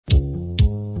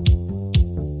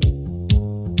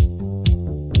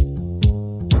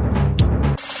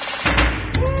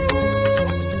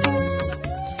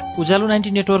उज्यालो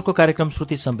 90 नेटवर्कको कार्यक्रम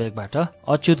श्रुति सम्वेकबाट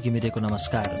अच्युत घिमिरेको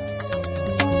नमस्कार।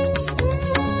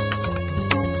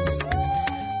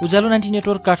 उज्यालो 90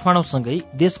 नेटवर्क काठमाडौँसँगै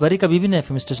देशभरिका विभिन्न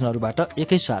एफएम स्टेशनहरूबाट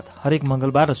एकैसाथ हरेक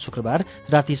मंगलबार र शुक्रबार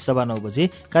राति 9:15 बजे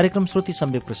कार्यक्रम श्रुति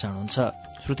सम्वेक प्रसारण हुन्छ।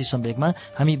 श्रुति सम्वेकमा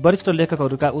हामी वरिष्ठ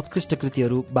लेखकहरूका उत्कृष्ट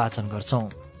कृतिहरू वाचन गर्छौं।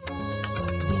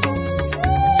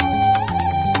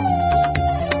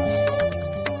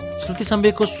 श्रुति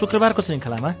सम्वेकको शुक्रबारको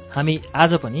श्रृङ्खलामा हामी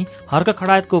आज पनि हर्क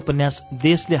खडायतको उपन्यास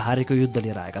देशले हारेको युद्ध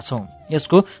लिएर आएका छौं।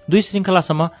 यसको 2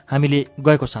 श्रृङ्खलासम्म हामीले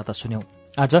गएको साता सुन्यौं।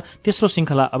 आज तेस्रो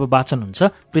श्रृङ्खला अब वाचन हुन्छ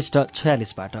पृष्ठ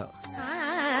 46 बाट।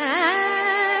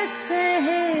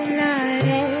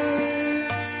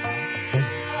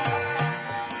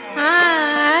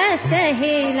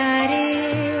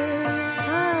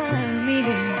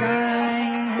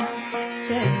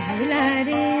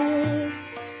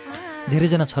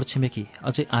 धेरैजना छरछिमेकी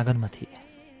अझै आँगनमा थिए।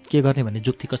 के गर्ने भन्ने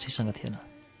जुक्ति कसैसँग थिएन।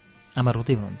 आमा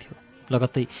रुँदै हुनुहुन्थ्यो।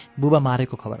 लगत्तै बुबा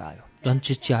मारेको खबर आयो। झन्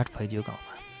चिच्याट फैलियो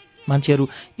गाउँमा। मान्छेहरू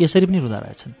यसरी पनि रुँदा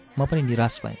रहेछन्। म पनि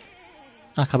निराश भएँ।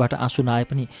 आँखाबाट आँसु नआए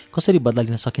पनि कसरी बदला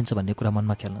लिन सकिन्छ भन्ने कुरा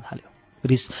मनमा खेल्न थाल्यो।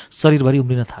 रिस शरीरभरि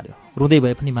उम्रिन थाल्यो। रुँदै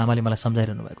भए पनि मामाले मलाई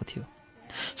सम्झाइरहनु भएको थियो।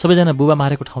 सबैजना बुबा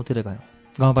मारेको ठाउँतिर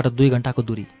गयौँ। गाउँबाट 2 घण्टाको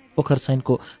दूरी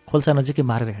ओखरसैनको खोल्सा नजिकै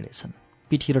मारेर हिँडेछन्।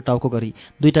 पिठी र टाउको गरी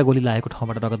 2टा गोली लागेको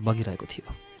ठाउँबाट रगत बगिरहेको थियो।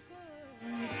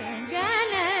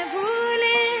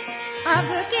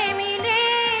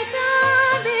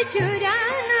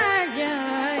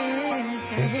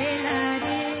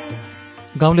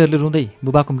 गाउँलेहरूले रुँदै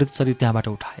बुबाको मृत शरीर त्यहाँबाट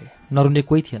उठाए। नरुने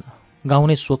कोही थिएन। गाउँ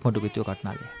नै शोकमा डुब्यो त्यो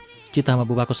घटनाले। चितामा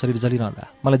बुबाको शरीर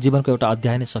जलिरहँदा मलाई जीवनको एउटा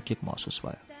अध्याय नै सकिएको महसुस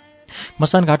भयो।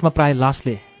 मसान घाटमा प्राय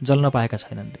लासले जल्न पाएका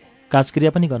छैनन् रे।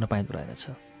 काजक्रिया पनि गर्न पाइँदो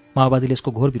रहेछ। माओवादीले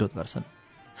यसको घोर विरोध गर्छन्।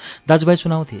 दाजुभाइ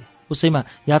सुनाउँथे उसैमा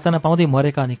यातना पाउँदै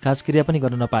मरेका अनि काजक्रिया पनि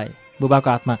गर्न नपाए बुबाको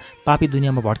आत्मा पापी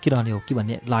दुनियाँमा भड्किरहने हो कि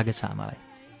भन्ने लागेछ आमालाई।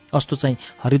 अस्तु चाहिँ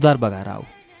हरिद्वार बगाएर आऊ।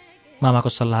 मामाको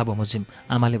सल्लाह बमोजिम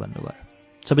आमाले भन्नुभयो।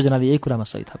 सबैजनाले यही कुरामा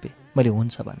सही थपे। मैले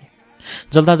हुन्छ भने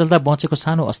जल्दा जल्दा बचेको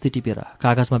सानो अस्थि टिपेर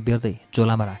कागजमा बेर्दै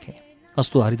झोलामा राखेँ।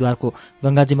 अस्तु हरिद्वारको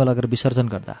गङ्गाजीमा लगेर विसर्जन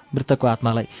गर्दा मृतकको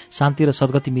आत्मालाई शान्ति र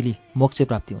सद्गति मिली मोक्ष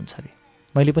प्राप्ति हुन्छ अरे।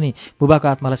 मैले पनि बुबाको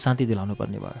आत्मालाई शान्ति दिलाउनु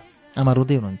पर्ने भयो। आमा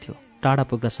रुँदै हुनुहुन्थ्यो। टाढा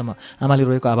पुग्दासम्म आमाले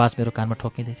रोएको आवाज मेरो कानमा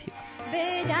ठोकिँदै थियो।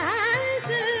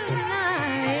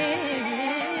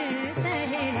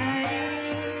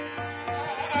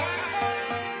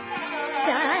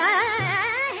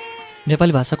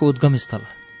 नेपाली भाषाको उद्गम स्थल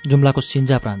जुम्लाको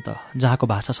सिन्जा प्रान्त, जहाँको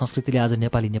भाषा संस्कृतिले आज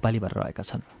नेपाली भएर रहेका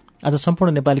छन्। आज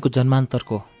सम्पूर्ण नेपालीको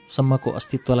जन्मान्तरको सम्मको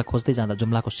अस्तित्वलाई खोज्दै जाँदा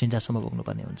जुम्लाको सिन्जासम्म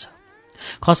पुग्नुपर्ने हुन्छ।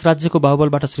 खस राज्यको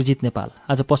बाहुबलबाट सृजित नेपाल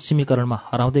आज पश्चिमीकरणमा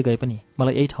हराउँदै गए पनि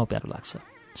मलाई यही ठाउँ प्यारो लाग्छ।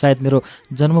 सायद मेरो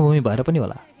जन्मभूमि भएर पनि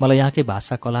होला मलाई यहाँकै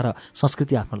भाषा, कला र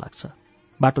संस्कृति आफ्नो लाग्छ।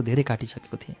 बाटो धेरै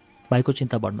काटिसकेको थिएँ। भाइको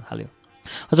चिन्ता बढ्न थाल्यो।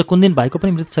 अझ कुन दिन भाइको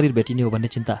पनि मृत शरीर भेटिने हो भन्ने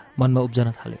चिन्ता मनमा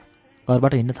उब्जन थाल्यो।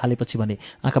 घरबाट हिँड्न थालेपछि भने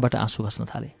आँखाबाट आँसु खस्न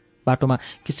थाले। बाटोमा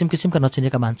किसिम किसिमका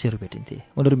नचिनेका मान्छेहरू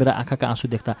भेटिन्थे। उनीहरू मेरा आँखाका आँसु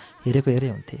देख्दा हेरेको हेरे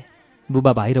हुन्थे।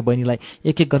 बुबा, भाइ र बहिनीलाई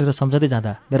एक एक गरेर सम्झँदै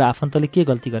जाँदा मेरा आफन्तले के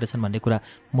गल्ती गरेछन् भन्ने कुरा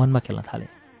मनमा खेल्न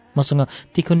थाले।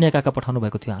 मसँग तिखुन्या काका पठाउनु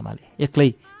भएको थियो आमाले।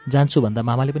 एक्लै जान्छु भन्दा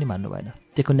मामाले पनि मान्नु भएन।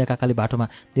 तिखुन्या काकाले बाटोमा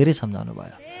धेरै सम्झाउनु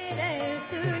भयो।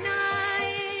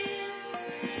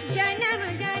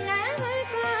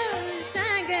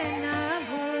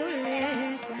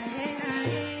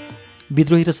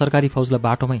 विद्रोही र सरकारी फौजलाई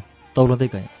बाटोमै तौलदै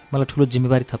गएँ। मलाई ठुलो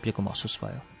जिम्मेवारी थपिएको महसुस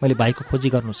भयो। मैले भाइको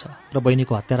खोजी गर्नु छ र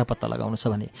बहिनीको हत्यारा पत्ता लगाउनु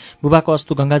छ भने बुबाको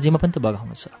अस्तु गङ्गाजीमा पनि त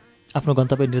बगाउनु छ। आफ्नो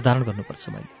गन्तव्य निर्धारण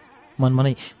गर्नुपर्छ। मैले मनमा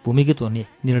नै भूमिगत हुने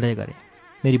निर्णय गरेँ।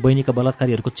 मेरी बहिनीका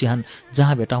बलात्कारीहरूको चिहान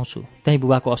जहाँ भेटाउँछु त्यहीँ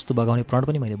बुबाको अस्तु बगाउने प्रण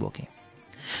पनि मैले बोकेँ।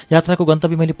 यात्राको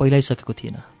गन्तव्य मैले पहिलाइसकेको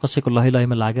थिइनँ। कसैको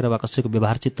लहैमा लागेर वा कसैको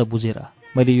व्यवहार चित्त बुझेर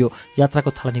मैले यो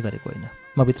यात्राको थालनी गरेको होइन।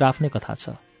 मभित्र आफ्नै कथा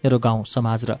छ। मेरो गाउँ,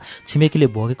 समाज र छिमेकीले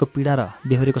भोगेको पीडा र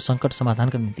बेहोरेको सङ्कट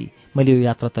समाधानका निम्ति मैले यो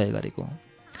यात्रा तय गरेको हुँ।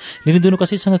 लिनुदिनु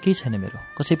कसैसँग केही छैन।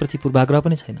 मेरो कसैप्रति पूर्वाग्रह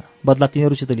पनि छैन। बदला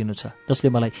तिनीहरूसित लिनु छ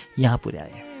जसले मलाई यहाँ पुर्याए।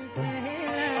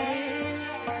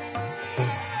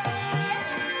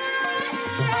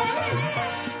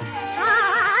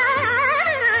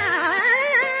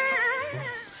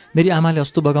 मेरी आमाले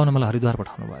अस्तु बगाउन मलाई हरिद्वार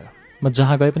पठाउनु भयो। म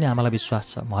जहाँ गए पनि आमालाई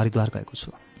विश्वास छ म हरिद्वार गएको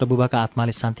छु र बुबाका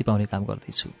आत्माले शान्ति पाउने काम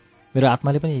गर्दैछु। मेरो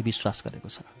आत्माले पनि यही विश्वास गरेको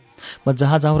छ। म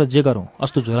जहाँ जाउँ र जे गरौँ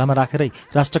अस्तु झोलामा राखेरै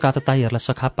राष्ट्रका आततायीहरूलाई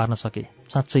सखाप पार्न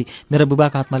सके साँच्चै मेरा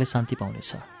बुबाका आत्माले शान्ति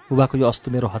पाउनेछ। बुबाको यो अस्तु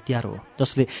मेरो हतियार हो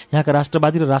जसले यहाँका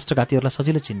राष्ट्रवादी र राष्ट्रघातीहरूलाई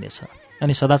सजिलै चिन्नेछ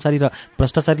अनि सदाचारी र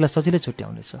भ्रष्टाचारीलाई सजिलै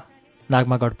छुट्याउनेछ।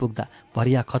 नागमागढ पुग्दा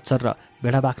भरिया, खच्चर र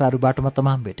भेडा बाख्राहरू बाटोमा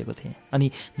तमाम भेटेको थिएँ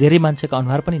अनि धेरै मान्छेका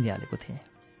अनुहार पनि निहालेको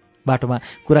थिएँ। बाटोमा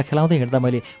कुरा खेलाउँदै हिँड्दा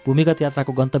मैले भूमिगत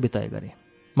यात्राको गन्तव्य तय गरेँ।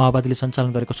 माओवादीले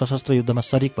सञ्चालन गरेको सशस्त्र युद्धमा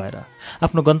शरीक भएर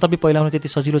आफ्नो गन्तव्य पहिलाउन त्यति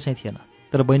सजिलो चाहिँ थिएन।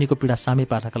 तर बहिनीको पीडा सामै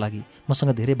पार्नका लागि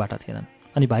मसँग धेरै बाटा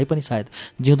थिएनन् अनि भाइ पनि सायद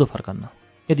जिउँदो फर्कन्न।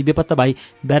 यदि बेपत्ता भाइ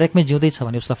ब्यारेकमै जिउँदैछ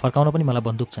भने उसलाई फर्काउन पनि मलाई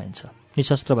बन्दुक चाहिन्छ।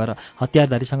 निशस्त्र भएर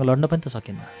हतियारधारीसँग लड्न पनि त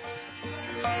सकिन्न।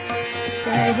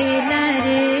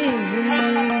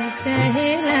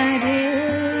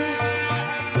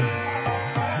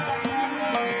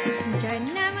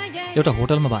 एउटा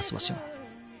होटलमा बास बस्यौँ।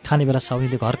 खाने बेला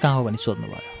साउलीले घर कहाँ हो भनी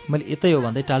सोध्नुभयो। मैले यतै हो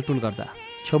भन्दै टालटुल गर्दा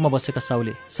छेउमा बसेका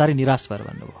साउले साह्रै निराश भएर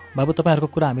भन्नुभयो, बाबु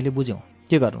तपाईँहरूको कुरा हामीले बुझ्यौँ,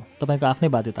 के गर्नु, तपाईँको आफ्नै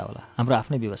बाध्यता होला, हाम्रो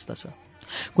आफ्नै व्यवस्था छ।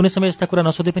 कुनै समय यस्ता कुरा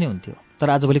नसोधे पनि हुन्थ्यो, तर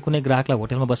आजभोलि कुनै ग्राहकलाई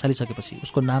होटलमा बसालिसकेपछि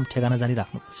उसको नाम ठेगाना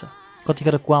जानिराख्नुपर्छ।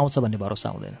 कतिखेर को आउँछ भन्ने भरोसा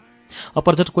हुँदैन।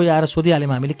 अपरझट कोही आएर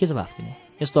सोधिहालेमा हामीले के जवाफ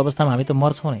दिने? यस्तो अवस्थामा हामी त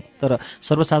मर्छौँ नै, तर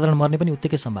सर्वसाधारण मर्ने पनि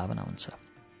उत्तिकै सम्भावना हुन्छ।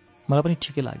 मलाई पनि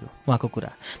ठिकै लाग्यो उहाँको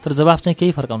कुरा, तर जवाफ चाहिँ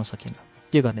केही फर्काउन सकिनँ।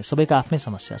 के गर्ने, सबैका आफ्नै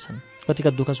समस्या छन्।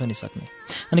 कतिका दुःख सुनिसक्ने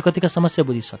अनि कतिका समस्या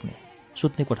बुझिसक्ने।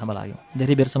 सुत्ने कोठामा लाग्यौँ।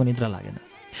 धेरै बेरसम्म निद्रा लागेन।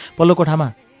 पल्लो कोठामा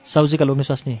साउजीका लोग्ने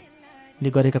स्वास्नीले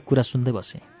गरेका कुरा सुन्दै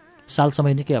बसेँ। साल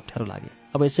समय निकै अप्ठ्यारो लागे।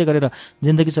 अब यसै गरेर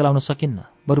जिन्दगी चलाउन सकिन्न,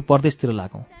 बरु परदेशतिर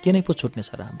लागौँ, के नै पो छुट्ने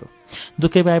छ र हाम्रो।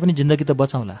 दुःखै पाए पनि जिन्दगी त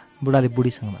बचाउँला, बुढाले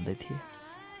बुढीसँग भन्दै थिए।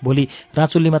 भोलि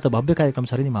राँचुल्लीमा त भव्य कार्यक्रम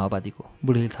छ रे नि माओवादीको,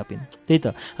 बुढीले थपिन्। त्यही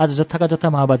त आज जत्थाका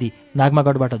जत्था माओवादी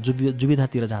नागमागढबाट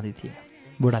जुबिधातिर जाँदै थिए।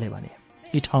 बुढाले भने,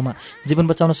 यी ठाउँमा जीवन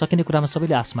बचाउन सकिने कुरामा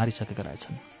सबैले आश मारिसकेका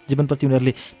रहेछन्। जीवनप्रति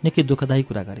उनीहरूले निकै दुःखदायी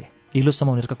कुरा गरे।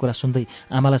 हिलोसम्म उनीहरूका कुरा सुन्दै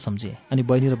आमालाई सम्झे अनि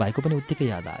बहिनी र भाइको पनि उत्तिकै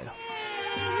याद आयो।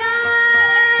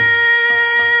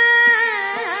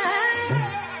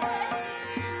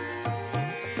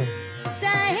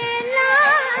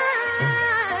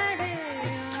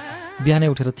 बिहानै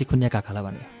उठेर तिखुन्या काकालाई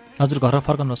भने, हजुर घर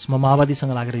फर्कनुहोस्, म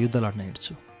माओवादीसँग लागेर युद्ध लड्न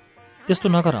हिँड्छु। त्यस्तो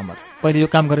नगर अमर, पहिले यो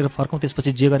काम गरेर फर्कौँ,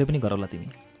 त्यसपछि जे गरे पनि गरौला तिमी,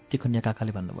 तिखुन्या काकाले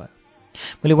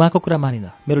भन्नुभयो। मैले उहाँको कुरा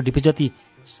मानिनँ। मेरो ढिपी जति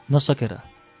नसकेर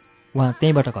उहाँ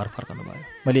त्यहीँबाट घर फर्कनु भयो।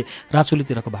 मैले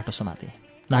राँचुलीतिरको बाटो समातेँ।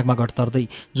 नागमागढ तर्दै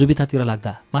जुबिथातिर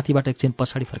लाग्दा माथिबाट एकछिन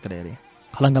पछाडि फर्केर हेरेँ।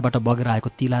 खलङ्गाबाट बगेर आएको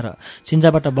तिला र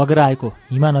सिन्जाबाट बगेर आएको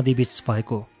हिमा नदी बीच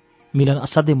भएको मिलन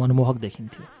असाध्यै मनमोहक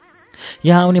देखिन्थ्यो।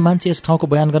 यहाँ आउने मान्छे यस ठाउँको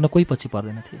बयान गर्न कोही पछि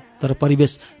पर्दैनथे, तर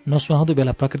परिवेश नसुहाउँदो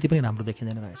बेला प्रकृति पनि राम्रो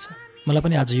देखिँदैन रहेछ। मलाई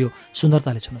पनि आज यो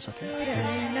सुन्दरताले छुन सकेन।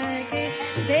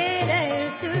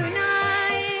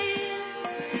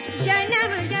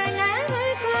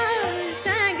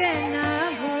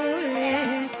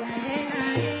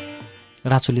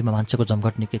 राँचुलीमा मान्छेको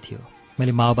जमघट निकै थियो।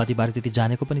 मैले माओवादीबारे त्यति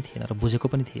जानेको पनि थिएन र बुझेको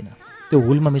पनि थिएन। त्यो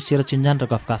हुलमा मिसिएर चिन्जान र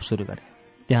गफगाफ सुरु गरेँ।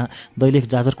 त्यहाँ दैलेख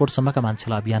जाजरकोटसम्मका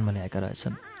मान्छेलाई अभियानमा ल्याएका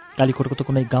रहेछन्। कालीकोटको त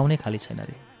कुनै गाउँ नै खाली छैन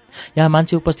रे। यहाँ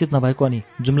मान्छे उपस्थित नभएको अनि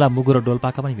जुम्ला, मुगु र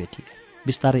डोल्पाका पनि भेटिए।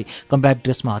 बिस्तारै कम्ब्याट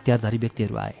ड्रेसमा हतियारधारी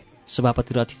व्यक्तिहरू आए।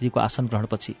 सभापति र अतिथिको आसन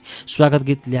ग्रहणपछि स्वागत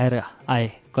गीत ल्याएर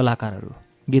आए कलाकारहरू।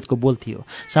 गीतको बोल थियो,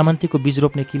 सामन्तीको बीज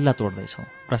रोप्ने किल्ला तोड्दैछौँ,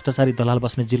 भ्रष्टाचारी दलाल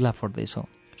बस्ने जिल्ला फोड्दैछौँ,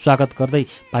 स्वागत गर्दै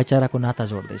भाइचाराको नाता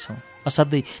जोड्दैछौँ।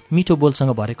 असाध्यै मिठो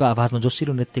बोलसँग भरेको आवाजमा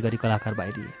जोसिलो नृत्य गरी कलाकार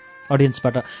बाहिरिए।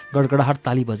 अडियन्सबाट गडगडाहट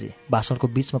ताली बजे। भाषणको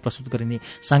बीचमा प्रस्तुत गरिने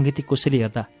साङ्गीतिक कोसेली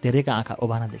हेर्दा धेरैका आँखा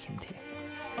ओभाना देखिन्थे।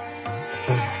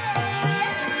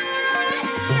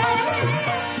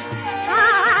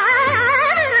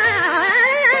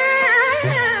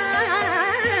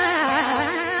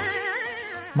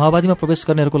 माओवादीमा प्रवेश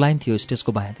गर्नेहरूको लाइन थियो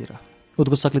स्टेजको बायाँतिर।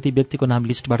 उद्घोषकले ती व्यक्तिको नाम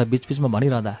लिस्टबाट बीचबीचमा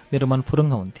भनिरहँदा मेरो मन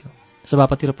फुरुङ्ग हुन्थ्यो।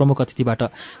 सभापति र प्रमुख अतिथिबाट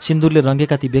सिन्दुरले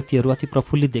रङ्गेका ती व्यक्तिहरू अति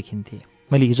प्रफुल्लित देखिन्थे।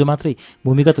 मैले हिजो मात्रै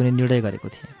भूमिगत हुने निर्णय गरेको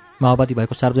थिएँ। माओवादी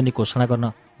भएको सार्वजनिक घोषणा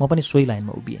गर्न म पनि सोही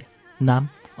लाइनमा उभिएँ। नाम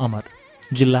अमर,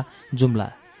 जिल्ला जुम्ला,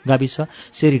 गाविस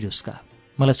सेरिरुस्का।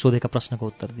 मलाई सोधेका प्रश्नको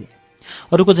उत्तर दिएँ।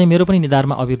 अरूको चाहिँ मेरो पनि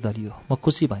निधारमा अबिर दरियो। म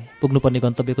खुसी भएँ। पुग्नुपर्ने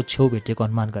गन्तव्यको छेउ भेटिएको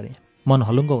अनुमान गरेँ। मन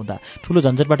हलुङ्गो हुँदा ठुलो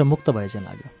झन्झटबाट मुक्त भए चाहिँ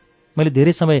लाग्यो। मैले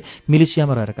धेरै समय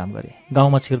मिलिसियामा रहेर काम गरेँ।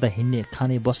 गाउँमा छिर्दा हिँड्ने,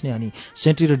 खाने, बस्ने अनि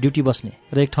सेन्ट्री र ड्युटी बस्ने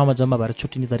र एक ठाउँमा जम्मा भएर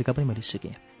छुट्टिने तरिका पनि मैले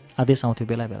सिकेँ। आदेश आउँथ्यो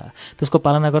बेला बेला, त्यसको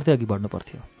पालना गर्दै अघि बढ्नु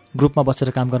पर्थ्यो। ग्रुपमा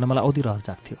बसेर काम गर्न मलाई औधी रहर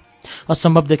जाग्थ्यो।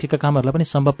 असम्भव देखेका कामहरूलाई पनि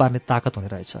सम्भव पार्ने ताकत हुने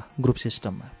रहेछ ग्रुप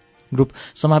सिस्टममा। ग्रुप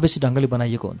समावेशी ढङ्गले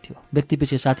बनाइएको हुन्थ्यो।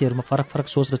 व्यक्तिपछि साथीहरूमा फरक फरक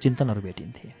सोच र चिन्तनहरू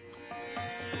भेटिन्थे।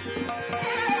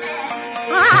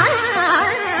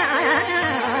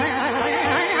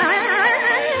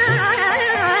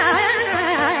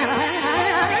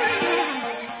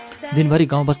 दिनभरि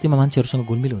गाउँ बस्तीमा मान्छेहरूसँग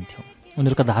घुलमिल हुन्थ्यौँ।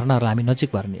 उनीहरूका धारणाहरूलाई हामी नजिक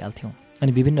भएर निहाल्थ्यौँ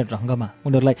अनि विभिन्न ढङ्गमा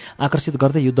उनीहरूलाई आकर्षित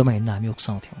गर्दै युद्धमा हिँड्न हामी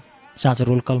उक्साउँथ्यौँ। साँझ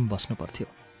रोल कलम बस्नु पर्थ्यो।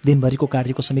 दिनभरिको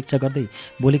कार्यको समीक्षा गर्दै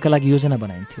भोलिका लागि योजना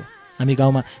बनाइन्थ्यो। हामी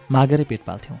गाउँमा मागेरै पेट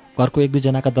पाल्थ्यौँ। घरको एक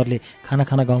दुईजनाका दरले खाना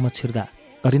गाउँमा छिर्दा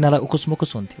घरिनालाई उकुस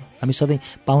मुकुस हुन्थ्यो। हामी सधैँ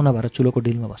पाहुना भएर चुलोको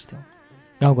डिलमा बस्थ्यौँ।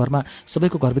 गाउँघरमा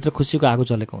सबैको घरभित्र खुसीको आगो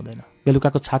जलेको हुँदैन।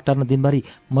 बेलुकाको छाक टार्न दिनभरि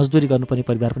मजदुरी गर्नुपर्ने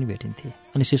परिवार पनि भेटिन्थे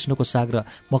अनि सिस्नोको साग र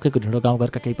मकैको ढिँडो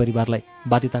गाउँघरका केही परिवारलाई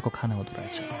बाध्यताको खाना हुँदो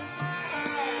रहेछ।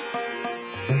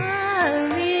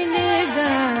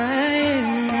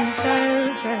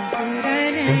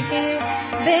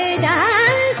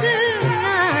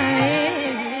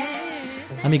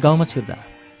 हामी गाउँमा छिर्दा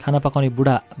खाना पकाउने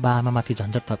बुढा बा आमामाथि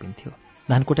झन्झट थपिन्थ्यो।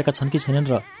 धान कोटेका छन् कि छैनन्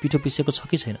र पिठो पिसेको छ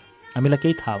कि छैन हामीलाई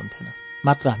केही थाहा हुन्थेन।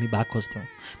 मात्र हामी भाग खोज्थ्यौँ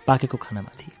पाकेको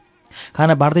खानामाथि।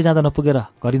 खाना बाँड्दै जाँदा नपुगेर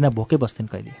घरिना भोकै बस्थिन्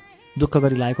कहिले। दुःख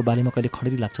गरी लागेको बालीमा कहिले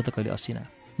खडेरी लाग्छ त कहिले असिना।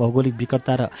 भौगोलिक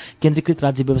विकटता र केन्द्रीकृत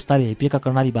राज्य व्यवस्थाले हेपिएका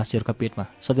कर्णालीवासीहरूका पेटमा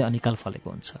सधैँ अनिकाल फलेको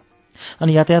हुन्छ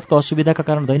अनि यातायातको असुविधाका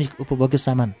कारण दैनिक उपभोग्य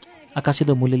सामान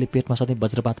आकाशिदो मूल्यले पेटमा सधैँ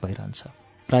वज्रपात भइरहन्छ।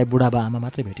 प्राय बुढाबा आमा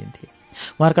मात्रै भेटिन्थे।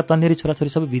 उहाँहरूका तन्नेरी छोराछोरी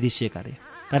सबै विदेशीय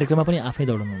कार्यक्रममा पनि आफै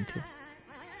दौडनुहुन्थ्यो।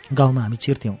 गाउँमा हामी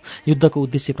छिर्थ्यौँ युद्धको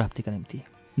उद्देश्य प्राप्तिका निम्ति।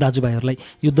 दाजुभाइहरूलाई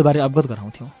युद्धबारे अवगत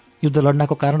गराउँथ्यौँ। युद्ध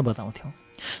लड्नको कारण बताउँथ्यौँ।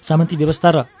 सामन्ती व्यवस्था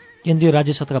र केन्द्रीय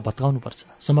राज्य सत्ता भत्काउनुपर्छ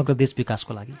समग्र देश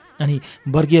विकासको लागि अनि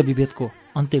वर्गीय विभेदको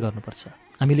अन्त्य गर्नुपर्छ।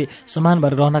 हामीले समान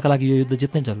भएर रहनका लागि यो युद्ध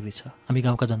जित्नै जरुरी छ हामी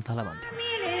गाउँका जनतालाई भन्थ्यौँ।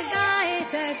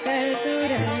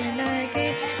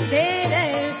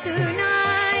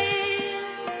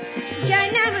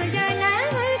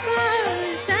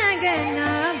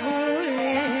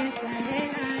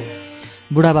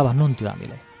 बुढाबा भन्नुहुन्थ्यो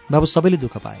हामीलाई, बाबु सबैले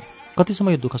दुःख पाए,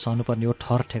 कतिसम्म यो दुःख सहनुपर्ने हो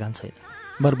ठहर ठेगान छैन।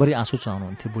 बरबरी आँसु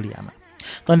चुहाउनुहुन्थ्यो बुढी आमा।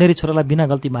 तन्नेरी छोरालाई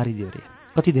बिना गल्ती मारिदियो रे।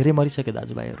 कति धेरै मरिसके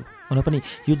दाजुभाइहरू। हुन पनि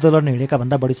युद्ध लड्न हिँडेका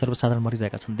भन्दा बढी सर्वसाधारण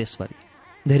मरिरहेका छन् देशभरि।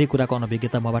 धेरै कुराको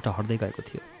अनभिज्ञता मबाट हट्दै गएको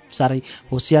थियो। साह्रै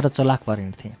होसियार र चलाक भएर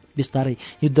हिँड्थेँ। बिस्तारै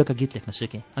युद्धका गीत लेख्न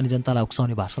सिकेँ अनि जनतालाई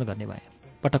उक्साउने भाषण गर्ने भएँ।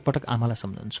 पटक पटक आमालाई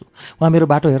सम्झन्छु। उहाँ मेरो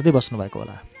बाटो हेर्दै बस्नुभएको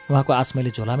होला। उहाँको आश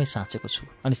मैले झोलामै साँचेको छु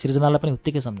अनि सृजनालाई पनि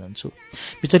उत्तिकै सम्झन्छु।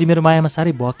 बिचरी मेरो मायामा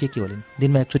साह्रै बहकेकी होलिन्।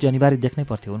 दिनमा एकचोटि अनिवार्य देख्नै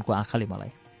पर्थ्यो उनको आँखाले मलाई।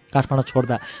 काठमाडौँ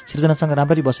छोड्दा सृजनासँग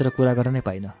राम्ररी बसेर कुरा गर्न नै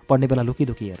पाइनँ। पढ्ने बेला लुकी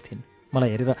हेर्थिन्। मलाई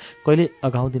हेरेर कहिले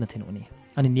अघाउँदिनथिन् उनी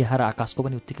अनि निहार आकाशको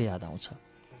पनि उत्तिकै याद आउँछ।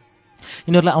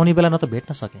 यिनीहरूलाई आउने बेला न त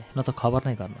भेट्न सकेँ न त खबर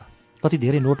नै गर्न। कति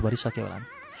धेरै नोट भरिसके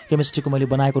होलान्। केमिस्ट्रीको मैले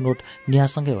बनाएको नोट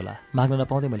निहासँगै होला। माग्न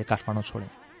नपाउँदै मैले काठमाडौँ छोडेँ।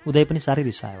 उदय पनि साह्रै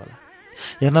रिसायो होला।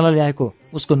 हेर्नलाई ल्याएको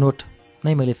उसको नोट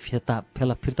नै मैले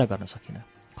फिर्ता गर्न सकिनँ।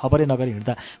 खबरै नगरी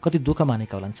हिँड्दा कति दुःख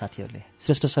मानेका होलान् साथीहरूले।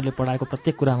 श्रेष्ठ सरले पढाएको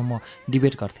प्रत्येक कुरामा म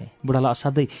डिबेट गर्थेँ। बुढालाई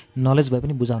असाध्यै नलेज भए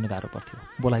पनि बुझाउने गाह्रो पर्थ्यो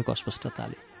बोलाएको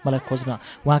अस्पष्टताले। मलाई खोज्न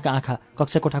उहाँका आँखा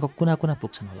कक्षा कोठाको कुना कुना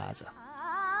पुग्छन् होला आज।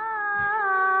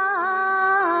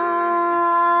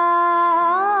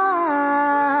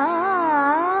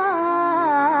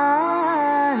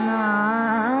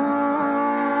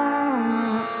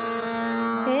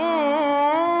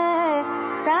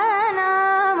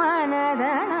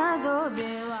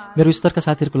 मेरो स्तरका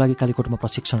साथीहरूको लागि कालीकोटमा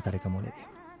प्रशिक्षण कार्यक्रम हुने थियो।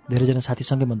 धेरैजना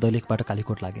साथीसँगै म दैलेखबाट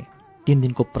कालीकोट लागेँ। 3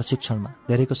 दिनको प्रशिक्षणमा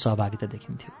धेरैको सहभागिता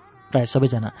देखिन्थ्यो। प्राय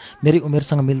सबैजना मेरै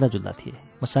उमेरसँग मिल्दाजुल्दा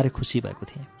थिए। म साह्रै खुसी भएको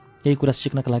थिएँ। केही कुरा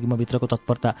सिक्नका लागि म भित्रको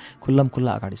तत्परता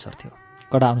खुल्लमखुल्ला अगाडि सर्थ्यो।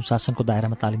 कडा अनुशासनको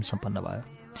दायरामा तालिम सम्पन्न भयो।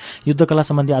 युद्धकला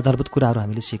सम्बन्धी आधारभूत कुराहरू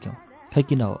हामीले सिक्यौँ। खै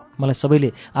किन हो मलाई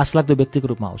सबैले आशलाग्दो व्यक्तिको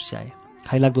रूपमा औँस्याए।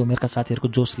 खाइलाग्दो उमेरका साथीहरूको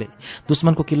जोसले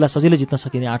दुश्मनको किल्ला सजिलै जित्न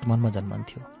सकिने आँट मनमा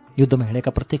जन्मन्थ्यो। युद्धमा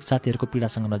हिँडेका प्रत्येक साथीहरूको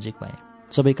पीडासँग नजिक भएँ।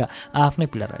 सबैका आफ्नै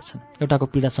पीडा रहेछन्। एउटाको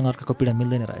पीडासँग अर्काको पीडा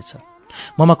मिल्दैन रहेछ।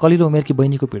 ममा कलिलो उमेरकी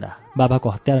बहिनीको पीडा, बाबाको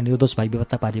हत्या र निर्दोष भाइ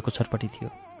बेपत्ता पारिएको छटपटी थियो।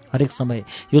 हरेक समय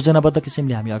योजनाबद्ध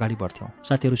किसिमले हामी अगाडि बढ्थ्यौँ।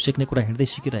 साथीहरू सिक्ने कुरा हिँड्दै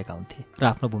सिकिरहेका हुन्थे र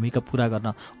आफ्नो भूमिका पूरा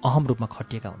गर्न अहम रूपमा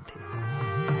खटिएका हुन्थे।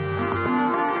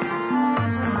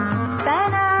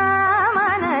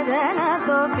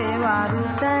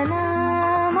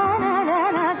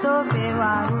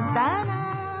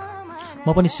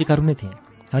 म पनि सिकारु नै थिएँ।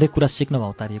 हरेक कुरा सिक्न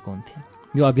अवतारिएको हुन्थेँ।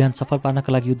 यो अभियान सफल पार्नका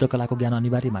लागि युद्धकलाको ज्ञान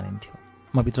अनिवार्य मानिन्थ्यो।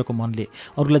 म भित्रको मनले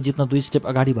अरूलाई जित्न 2 स्टेप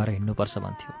अगाडि भएर हिँड्नुपर्छ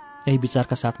भन्थ्यो। यही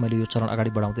विचारका साथ मैले यो चरण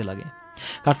अगाडि बढाउँदै लगेँ।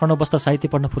 काठमाडौँ बस्दा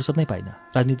साहित्य पढ्न फुर्सद नै पाइनँ।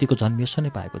 राजनीतिको झन् मेसो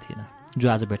नै पाएको थिइनँ जो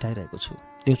आज भेटाइरहेको छु।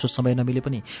 दिउँसो समय नमिले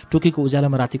पनि टुकीको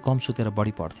उज्यालोमा राति कम सुतेर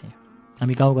बढी पढ्थेँ।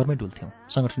 हामी गाउँघरमै डुल्थ्यौँ।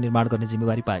 सङ्गठन निर्माण गर्ने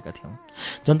जिम्मेवारी पाएका थियौँ।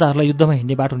 जनताहरूलाई युद्धमा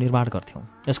हिँड्ने बाटो निर्माण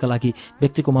गर्थ्यौँ। यसका लागि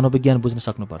व्यक्तिको मनोविज्ञान बुझ्न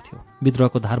सक्नु पर्थ्यो।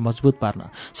 विद्रोहको धार मजबुत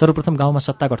पार्न सर्वप्रथम गाउँमा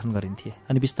सत्ता गठन गरिन्थे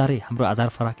अनि बिस्तारै हाम्रो आधार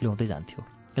फराकिलो हुँदै जान्थ्यो।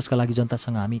 यसका लागि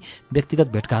जनतासँग हामी व्यक्तिगत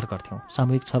भेटघाट गर्थ्यौँ,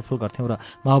 सामूहिक छलफल गर्थ्यौँ र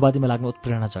माओवादीमा लाग्न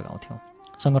उत्प्रेरणा जगाउँथ्यौँ।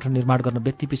 सङ्गठन निर्माण गर्न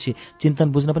व्यक्तिपछि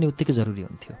चिन्तन बुझ्न पनि उत्तिकै जरुरी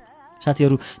हुन्थ्यो।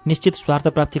 साथीहरू निश्चित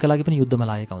स्वार्थ प्राप्तिका लागि पनि युद्धमा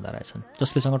लागेका हुँदा रहेछन्,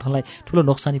 जसले सङ्गठनलाई ठूलो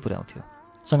नोक्सानी पुर्याउँथ्यो।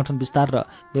 सङ्गठन विस्तार र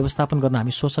व्यवस्थापन गर्न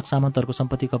हामी शोषक सामन्तहरूको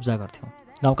सम्पत्ति कब्जा गर्थ्यौँ।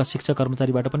 गाउँका शिक्षक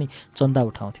कर्मचारीबाट पनि चन्दा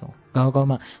उठाउँथ्यौँ।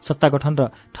 गाउँ-गाउँमा सत्ता गठन र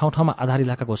ठाउँ-ठाउँमा आधार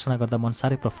इलाका घोषणा गर्दा मन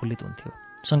साह्रै प्रफुल्लित हुन्थ्यो।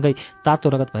 सँगै तातो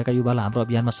रगत भएका युवालाई हाम्रो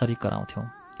अभियानमा सरिक गराउँथ्यौँ।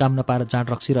 काम नपाएर जाँड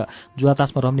रक्सी र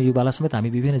जुवातासमा रम्ने युवालाई समेत हामी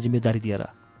विभिन्न जिम्मेदारी दिएर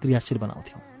क्रियाशील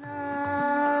बनाउँथ्यौँ।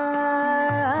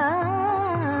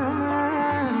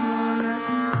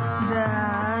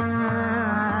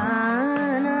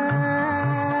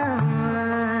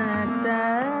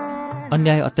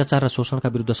 अन्याय, अत्याचार र शोषणका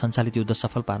विरुद्ध सञ्चालित युद्ध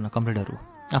सफल पार्न कमरेडहरू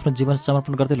आफ्नो जीवन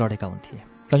समर्पण गर्दै लडेका हुन्थे।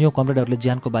 कैयौँ कमरेडहरूले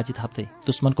ज्यानको बाजी थाप्दै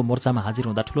दुश्मनको मोर्चामा हाजिर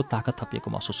हुँदा ठूलो ताकत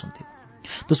थपिएको महसुस हुन्थ्यो।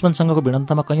 दुश्मनसँगको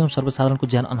भिडन्तमा कैयौँ सर्वसाधारणको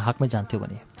ज्यान अनहाकमै जान्थ्यो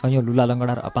भने कैयौँ लुला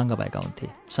लङ्गडा र अपाङ्ग भएका हुन्थे।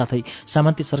 साथै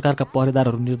सामन्ती सरकारका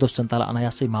पहरेदारहरू निर्दोष जनतालाई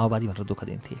अनायासै माओवादी भनेर दुःख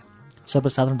दिन्थे।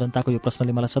 सर्वसाधारण जनताको यो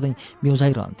प्रश्नले मलाई सधैँ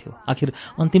म्युझाइरहन्थ्यो।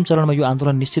 आखिर अन्तिम चरणमा यो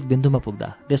आन्दोलन निश्चित बिन्दुमा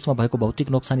पुग्दा देशमा भएको भौतिक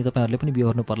नोक्सानी तपाईँहरूले पनि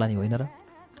बिहोर्नु पर्ला नि, होइन र?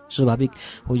 स्वाभाविक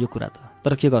हो यो कुरा त,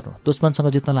 तर के गर्नु, दुश्मनसँग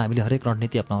जित्नलाई हामीले हरेक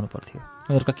रणनीति अपनाउनु पर्थ्यो।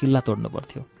 उनीहरूका किल्ला तोड्नु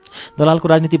पर्थ्यो। दलालको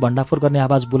राजनीति भण्डाफोर गर्ने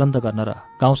आवाज बुलन्द गर्न र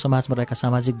गाउँ समाजमा रहेका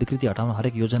सामाजिक विकृति हटाउन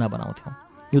हरेक योजना बनाउँथ्यौँ।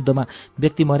 युद्धमा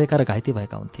व्यक्ति मरेका र घाइते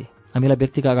भएका हुन्थे। हामीलाई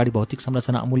व्यक्तिका अगाडि भौतिक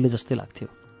संरचना अमूल्य जस्तै लाग्थ्यो।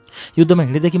 युद्धमा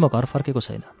हिँडेदेखि म घर फर्केको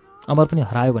छैन। अमर पनि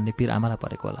हरायो भन्ने पीर आमालाई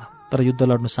परेको होला, तर युद्ध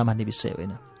लड्नु सामान्य विषय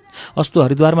होइन। अस्तु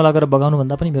हरिद्वारमा लगेर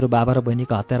बगाउनुभन्दा पनि मेरो बाबा र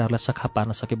बहिनीका हत्याराहरूलाई सखाप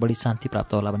पार्न सके बढी शान्ति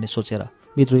प्राप्त होला भन्ने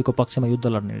सोचेर विद्रोहीको पक्षमा युद्ध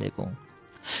लड्न हिँडेको हुँ।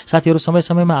 साथीहरू समय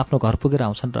समयमा आफ्नो घर पुगेर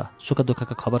आउँछन् र सुख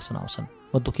दुःखका खबर सुनाउँछन्।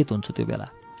 म दुखित हुन्छु त्यो बेला।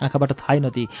 आँखाबाट थाहै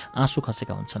नदिई आँसु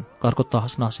खसेका हुन्छन्, घरको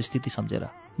तहस नहस स्थिति सम्झेर।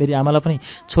 मेरी आमालाई पनि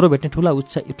छोरो भेट्ने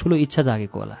ठुलो इच्छा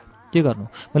जागेको होला। के गर्नु,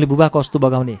 मैले बुबाको अस्तु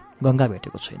बगाउने गङ्गा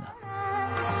भेटेको छुइनँ।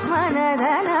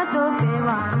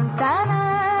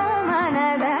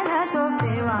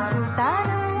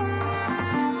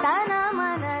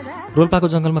 रोल्पाको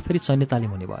जङ्गलमा फेरि सैन्य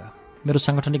तालिम हुने भयो। मेरो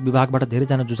साङ्गठनिक विभागबाट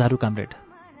धेरैजना जुझारु कामरेड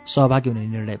सहभागी हुने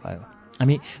निर्णय भयो।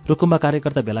 हामी रुकुम्बा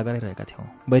कार्यकर्ता भेला गरिरहेका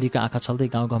थियौँ। बैरीका आँखा छल्दै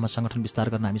गाउँ गाउँमा सङ्गठन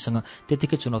विस्तार गर्न हामीसँग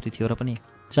त्यतिकै चुनौती थियो र पनि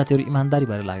साथीहरू इमान्दारी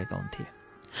भएर लागेका हुन्थे।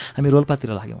 हामी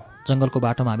रोल्पातिर लाग्यौँ। जङ्गलको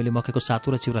बाटोमा हामीले मकैको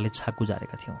सातु र चिउराले छाक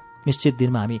गुजारेका थियौँ। निश्चित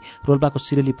दिनमा हामी रोल्पाको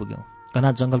सिरेली पुग्यौँ।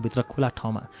 घना जङ्गलभित्र खुला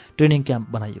ठाउँमा ट्रेनिङ क्याम्प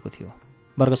बनाइएको थियो।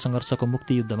 वर्ग सङ्घर्षको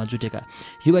मुक्ति युद्धमा जुटेका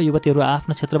युवा युवतीहरू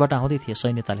आफ्ना क्षेत्रबाट आउँदै थिए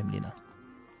सैन्य तालिम लिन।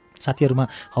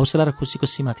 साथीहरूमा हौसला र खुसीको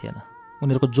सीमा थिएन।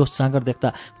 उनीहरूको जोस जाँगर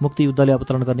देख्दा मुक्ति युद्धले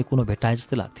अवतरण गर्ने कुनो भेट्टाए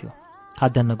जस्तै लाग्थ्यो।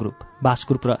 खाद्यान्न ग्रुप, बास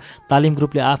ग्रुप र तालिम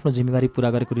ग्रुपले आफ्नो जिम्मेवारी पूरा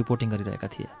गरेको रिपोर्टिङ गरिरहेका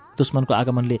थिए। दुश्मनको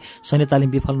आगमनले सैन्य तालिम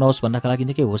विफल नहोस् भन्नका लागि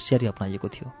निकै होसियारी अपनाइएको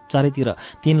थियो। चारैतिर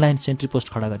 3 लाइन सेन्ट्री पोस्ट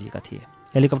खडा गरिएका थिए।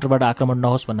 हेलिकप्टरबाट आक्रमण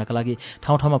नहोस् भन्नका लागि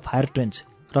ठाउँ ठाउँमा फायर ट्रेन्च,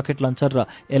 रकेट लन्चर र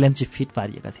एलएमजी फिट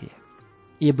पारिएका थिए।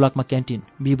 ए ब्लकमा क्यान्टिन,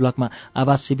 बी ब्लकमा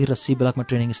आवास शिविर र सी ब्लकमा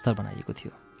ट्रेनिङ स्थल बनाइएको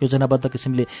थियो। योजनाबद्ध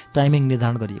किसिमले टाइमिङ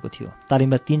निर्धारण गरिएको थियो।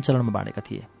 तालिमलाई 3 चरणमा बाँडेका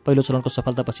थिए। पहिलो चरणको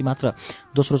सफलतापछि मात्र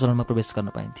दोस्रो चरणमा प्रवेश गर्न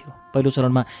पाइन्थ्यो। पहिलो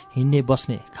चरणमा हिँड्ने,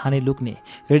 बस्ने, खाने, लुक्ने,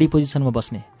 रेडी पोजिसनमा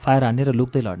बस्ने, फायर हान्ने र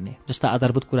लुक्दै लड्ने जस्ता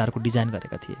आधारभूत कुराहरूको डिजाइन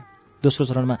गरेका थिए। दोस्रो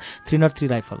चरणमा 303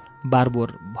 राइफल, बारबोर,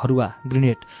 भरुवा,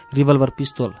 ग्रेनेड, रिभल्भर,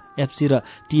 पिस्तोल, एफसी र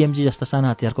टिएमजी जस्ता साना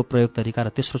हतियारको प्रयोग तरिका र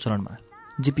तेस्रो चरणमा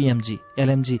GPMG,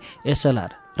 LMG,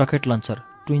 SLR, rocket launcher,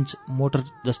 two inch mortar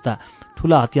जस्ता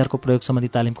ठूला हतियारको प्रयोग सम्बन्धी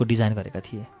तालिमको डिजाइन गरेका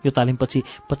थिए। यो तालिमपछि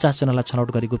 50 जनालाई छनौट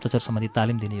गरी गुप्तचर सम्बन्धी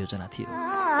तालिम दिने योजना थियो।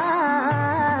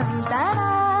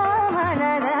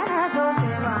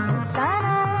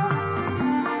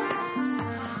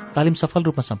 तालिम सफल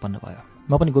रूपमा सम्पन्न भयो।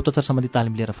 म पनि गुप्तचर सम्बन्धी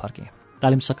तालिम लिएर फर्केँ।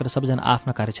 तालिम सकेर सबैजना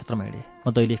आफ्ना कार्यक्षेत्रमा हिँडे।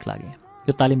 म दैलेख लागेँ।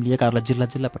 यो तालिम लिएकाहरूलाई जिल्ला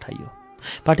जिल्ला पठाइयो।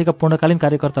 पार्टीका पूर्णकालीन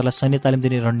कार्यकर्ताहरूलाई सैन्य तालिम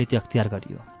दिने रणनीति अख्तियार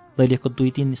गरियो। दैलेखको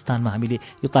 2-3 स्थानमा हामीले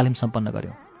यो तालिम सम्पन्न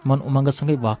गर्यौँ। मन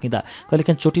उमङ्गसँगै भकिँदा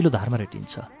कहिलेकाहीँ चोटिलो धारमा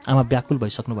रेटिन्छ। आमा व्याकुल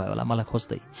भइसक्नु भयो होला मलाई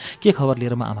खोज्दै। के खबर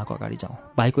लिएर म आमाको अगाडि जाउँ?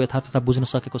 भाइको यथार्थता बुझ्न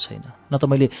सकेको छैन, न त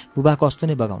मैले बुबाको अस्तु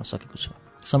नै बगाउन सकेको छु।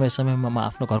 समय समयमा म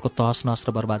आफ्नो घरको तहस नहस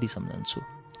र बर्बादी सम्झन्छु।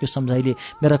 यो सम्झाइले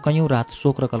मेरा कैयौँ रात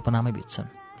शोक र कल्पनामै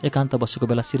बित्छन्। एकान्त बसेको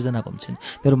बेला सिर्जना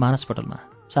घुम्छिन् मेरो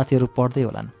मानसपटलमा। साथीहरू पढ्दै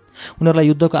होलान्। उनीहरूलाई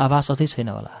युद्धको आभास अझै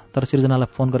छैन होला, तर सिर्जनालाई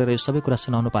फोन गरेर यो सबै कुरा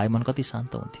सुनाउनु पाए मन कति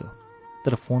शान्त हुन्थ्यो।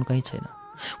 तर फोन कहीँ छैन।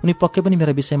 उनी पक्कै पनि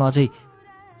मेरा विषयमा अझै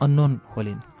अननोन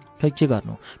होलिन्। खै के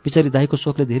गर्नु, बिचारी दाईको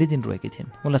शोकले धेरै दिन रोएकी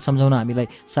थिइन्। उनलाई सम्झाउन हामीलाई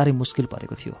साह्रै मुस्किल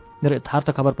परेको थियो। मेरो यथार्थ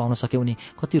खबर पाउन सके उनी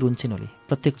कति रुन्छिन् होली।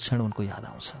 प्रत्येक क्षण उनको याद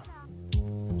आउँछ।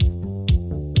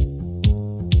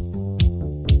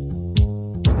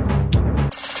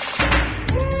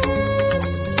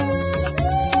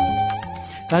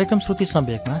 कार्यक्रम श्रुति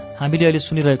सम्वेकमा हामीले अहिले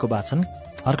सुनिरहेको वाचन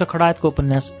हर्क खडायतको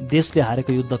उपन्यास देशले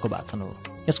हारेको युद्धको वाचन हो।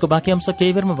 यसको बाँकी अंश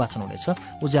केही बेरमा वाचन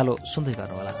हुनेछ। उज्यालो सुन्दै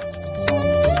गर्नुहोला।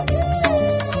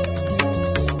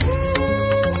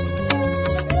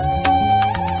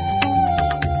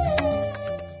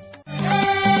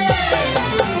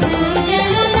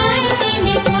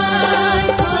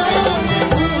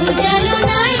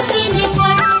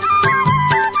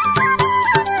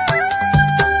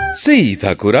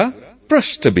 सीधा कुरा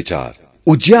प्रश्न विचार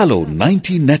उज्यालो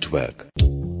 90 नेटवर्क।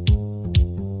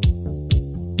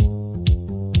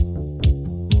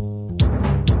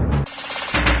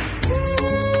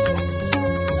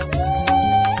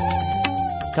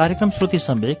 कार्यक्रम श्रुति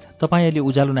सम्वेक तपाईँ अहिले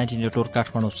उज्यालो 90 नेटवर्क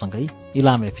काठमाडौँसँगै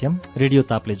इलाम एफएम, रेडियो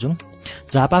ताप्लेजुङ,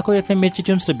 झापाको एफएम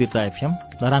मेचिट्युन्स र बिर्ता एफएम,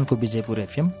 धरानको विजयपुर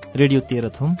एफएम, रेडियो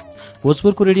तेह्रथुम,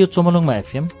 भोजपुरको रेडियो चोमलुङमा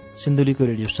एफएम, सिन्धुलीको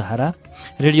रेडियो सहारा,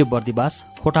 रेडियो बर्दिवास,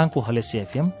 खोटाङको हलेसी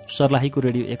एफएम, सर्लाहीको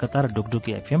रेडियो एकता र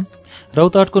ढुकढुकी एफएम,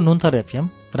 रौतहटको नुन्थर एफएम,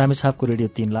 रामेछापको रेडियो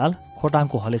तीनलाल,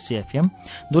 खोटाङको हलेसी एफएम,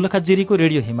 दोलखा जिरीको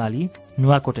रेडियो हिमाली,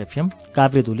 नुवाकोट एफएम,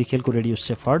 काभ्रे धुलीखेलको रेडियो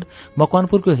सेफर्ड,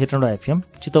 मकवानपुरको हेटौँडा एफएम,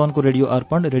 चितवनको रेडियो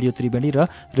अर्पण, रेडियो त्रिवेणी र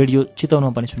रेडियो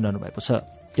चितवनमा पनि सुनिरहनु भएको छ।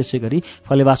 त्यसै गरी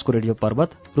फलेवासको रेडियो पर्वत,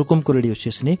 रुकुमको रेडियो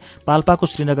सिस्ने, पाल्पाको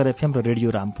श्रीनगर एफएम र रेडियो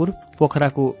रामपुर,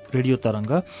 पोखराको रेडियो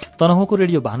तरंग, तनहुँको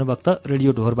radio Bhanubhakta,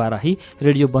 radio Dhorbarahi,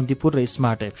 radio Bandipur र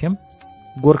स्मार्ट एफएम,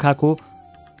 गोर्खाको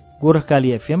गोरखकाली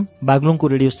एफएम, बागलुङको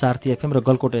रेडियो सार्थी एफएम र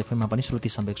गलकोट एफएममा पनि श्रुति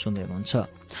सम्वेक सुन्दै हुनुहुन्छ।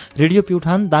 रेडियो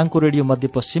प्युठान, दाङको रेडियो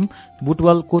मध्यपश्चिम,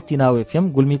 बुटवलको तिनाउ एफएम,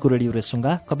 गुल्मीको रेडियो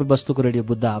रेसुङ्गा, कपिलवस्तुको रेडियो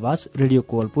बुद्ध आवाज, रेडियो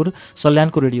कोवलपुर,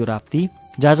 सल्यानको रेडियो राप्ती,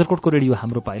 जाजरकोटको रेडियो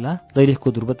हाम्रो पाइला,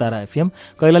 दैलेखको ध्रुवतारा एफएम,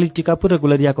 कैलाली टिकापुर र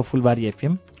गुलरियाको फुलबारी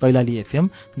एफएम, कैलाली एफएम,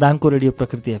 दाङको रेडियो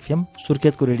प्रकृति एफएम,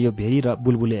 सुर्खेतको रेडियो भेरी र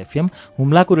बुलबुले एफएम,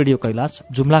 हुम्लाको रेडियो कैलाश,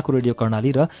 जुम्लाको रेडियो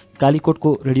कर्णाली र कालीकोटको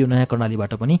रेडियो नयाँ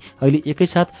कर्णालीबाट पनि अहिले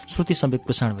एकैसाथ श्रुति सम्वेक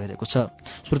प्रसारण भइरहेको छ।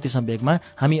 श्रुति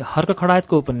सम्वेकमा हामी हर्क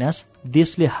खडायतको उपन्यास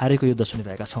देशले हारेको युद्ध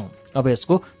सुनिरहेका छौं। अब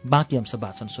यसको बाँकी अंश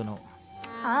वाचन सुनौ।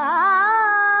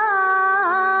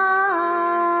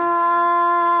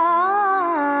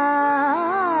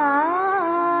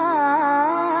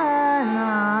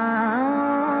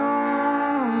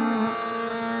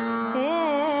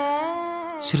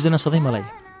 सृजना सधैँ मलाई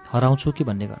हराउँछु कि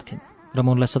भन्ने गर्थिन् र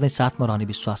म उनलाई सधैँ साथमा रहने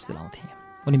विश्वास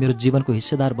दिलाउँथेँ। उनी मेरो जीवनको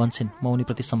हिस्सेदार बन्छन्, म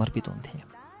उनीप्रति समर्पित हुन्थेँ।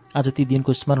 आज ती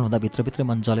दिनको स्मरण हुँदा भित्रभित्रै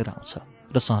मन जलेर आउँछ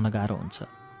र सहन गाह्रो हुन्छ।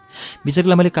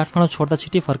 बिचरीलाई मैले काठमाडौँ छोड्दा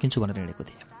छिट्टै फर्किन्छु भनेर हिँडेको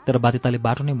थिएँ, तर बाध्यताले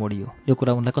बाटो नै मोडियो। यो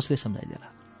कुरा उनलाई कसले सम्झाइदिएला?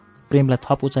 प्रेमलाई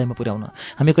थप उचाइमा पुर्याउन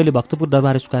हामी कहिले भक्तपुर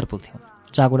दरबार स्क्वायर पुग्थ्यौँ,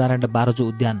 चाँगुनारायण र बारोजो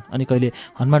उद्यान, अनि कहिले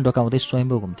हनुमान ढोका हुँदै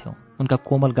स्वयम्भू घुम्थ्यौँ। उनका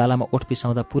कोमल गालामा ओठ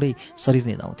पिसाउँदा पुरै शरीर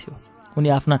निदाउँथ्यो। उनी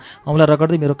आफ्ना औँला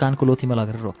रगड्दै मेरो कानको लोथीमा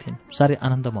लगेर रोक्थिन्। साह्रै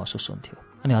आनन्द महसुस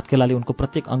हुन्थ्यो अनि हत्केलाले उनको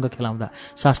प्रत्येक अङ्ग खेलाउँदा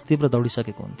सास तीव्र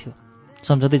दौडिसकेको हुन्थ्यो।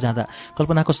 सम्झँदै जाँदा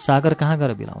कल्पनाको सागर कहाँ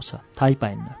गएर बिलाउँछ थाहै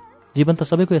पाइन्न। जीवन त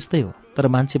सबैको यस्तै हो,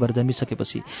 तर मान्छे भएर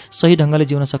जन्मिसकेपछि सही ढङ्गले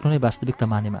जिउन सक्नु नै वास्तविकता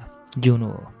मानेमा जिउनु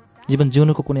हो। जीवन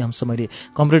जिउनुको कुनै अंश मैले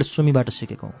कमरेड सुमीबाट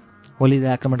सिकेको हुँ। होली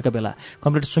आक्रमणका बेला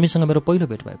कमरेड सुमीसँग मेरो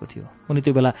पहिलो भेट भएको थियो। उनी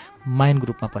त्यो बेला माइन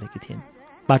ग्रुपमा परेकी थिइन्।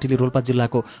 पार्टीले रोल्पा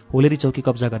जिल्लाको होलेरी चौकी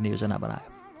कब्जा गर्ने योजना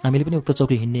बनायो। हामीले पनि उक्त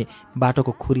चौकी हिँड्ने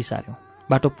बाटोको खुरी सार्यौँ।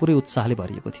 बाटो पुरै उत्साहले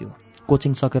भरिएको थियो।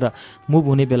 कोचिङ सकेर मुभ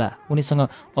हुने बेला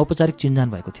उनीसँग औपचारिक चिन्जान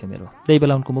भएको थियो मेरो। त्यही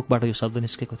बेला उनको मुखबाट यो शब्द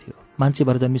निस्केको थियो, मान्छे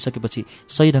भएर जन्मिसकेपछि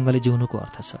सही ढङ्गले जिउनुको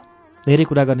अर्थ छ। धेरै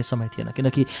कुरा गर्ने समय थिएन,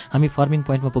 किनकि हामी फार्मिङ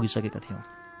पोइन्टमा पुगिसकेका थियौँ।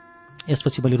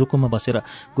 यसपछि मैले रुकुममा बसेर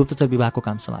गुप्तचर विभागको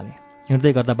काम सम्हालेँ।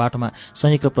 हिँड्दै गर्दा बाटोमा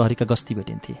सैनिक र प्रहरीका गस्ती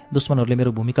भेटिन्थे। दुश्मनहरूले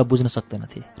मेरो भूमिका बुझ्न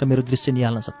सक्दैनथे र मेरो दृश्य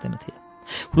निहाल्न सक्दैनथे।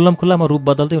 खुल्लम खुल्लामा रूप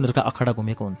बदल्दै उनीहरूका अखाडा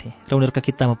घुमेको हुन्थे र उनीहरूका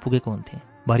कित्तामा पुगेको हुन्थे।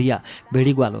 भरिया,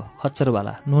 भेडीग्वालो,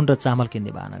 खच्चरवाला, नुन र चामल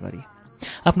किन्ने बाहना गरी।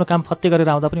 आफ्नो काम फत्ते गरेर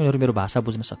आउँदा पनि उनीहरू मेरो भाषा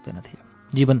बुझ्न सक्दैनथे।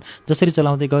 जीवन जसरी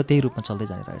चलाउँदै गयो त्यही रूपमा चल्दै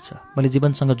जाने रहेछ। मैले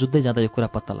जीवनसँग जुझ्दै जाँदा यो कुरा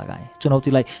पत्ता लगाएँ,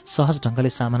 चुनौतीलाई सहज ढङ्गले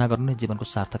सामना गर्नु नै जीवनको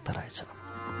सार्थकता रहेछ।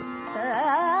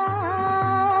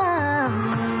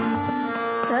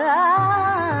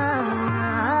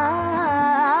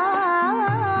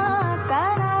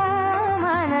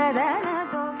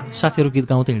 साथीहरू गीत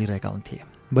गाउँदै हिँडिरहेका हुन्थे।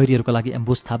 बैरीहरूका लागि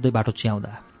एम्बुस थाप्दै बाटो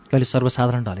चियाउँदा कहिले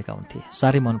सर्वसाधारण ढलेका हुन्थे।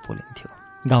 साह्रै मन पोलिन्थ्यो।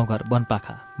 गाउँघर,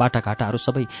 वनपाखा, बाटाघाटाहरू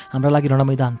सबै हाम्रा लागि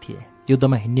रणमैदान थिए।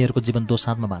 युद्धमा हिँड्नेहरूको जीवन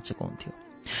दोसाँधमा बाँचेको हुन्थ्यो।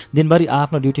 दिनभरि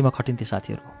आफ्नो ड्युटीमा खटिन्थे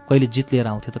साथीहरू। कहिले जित लिएर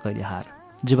आउँथे त कहिले हार।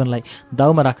 जीवनलाई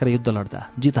दाउमा राखेर युद्ध लड्दा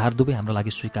जित हार दुवै हाम्रो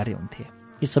लागि स्वीकार्य हुन्थे।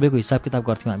 यी सबैको हिसाब किताब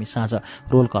गर्थ्यौँ हामी साँझ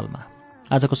रोल कलमा।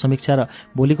 आजको समीक्षा र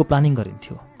भोलिको प्लानिङ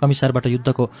गरिन्थ्यो। कमिसारबाट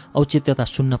युद्धको औचित्यता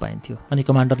सुन्न पाइन्थ्यो अनि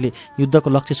कमान्डरले युद्धको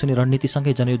लक्ष्य सुनि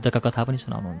रणनीतिसँगै जनयुद्धका कथा पनि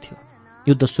सुनाउनुहुन्थ्यो।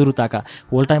 युद्ध सुरुताका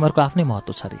होल टाइमरको आफ्नै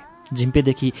महत्त्व छ रे।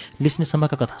 झिम्पेदेखि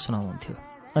लिस्नेसम्मका कथा सुनाउनुहुन्थ्यो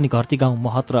अनि घरती गाउँ,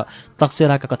 महत र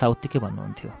तक्सेराका कथा उत्तिकै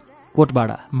भन्नुहुन्थ्यो।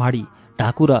 कोटबाडा, माडी,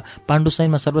 ढाकु र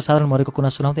पाण्डुसैनमा सर्वसाधारण मरेको कुरा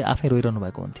सुनाउँदै आफै रोइरहनु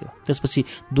भएको हुन्थ्यो।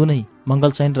 त्यसपछि दुनै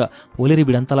मङ्गलसैन र होलेरी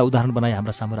भिडन्तलाई उदाहरण बनाई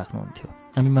हाम्रा सामु राख्नुहुन्थ्यो।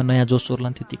 हामीमा नयाँ जोस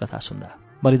ओर्लन्थ्यो ती कथा सुन्दा।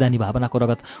 बलिदानी भावनाको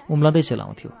रगत उम्लँदै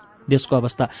सेलाउँथ्यो। देशको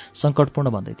अवस्था सङ्कटपूर्ण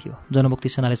बन्दै थियो। जनमुक्ति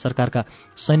सेनाले सरकारका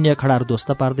सैन्य अखाडाहरू ध्वस्त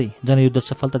पार्दै जनयुद्ध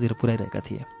सफलतातिर पुर्याइरहेका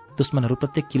थिए। दुश्मनहरू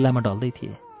प्रत्येक किल्लामा ढल्दै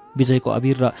थिए। विजयको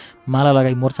अबिर र माला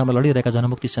लगाई मोर्चामा लडिरहेका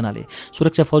जनमुक्ति सेनाले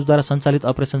सुरक्षा फौजद्वारा सञ्चालित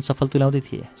अपरेसन सफल तुल्याउँदै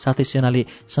थिए। साथै सेनाले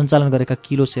सञ्चालन गरेका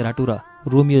किलो सेराटु र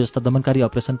रोमियो जस्ता दमनकारी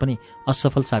अपरेसन पनि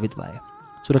असफल साबित भए।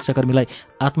 सुरक्षाकर्मीलाई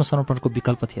आत्मसमर्पणको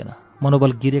विकल्प थिएन।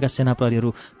 मनोबल गिरेका सेना प्रहरीहरू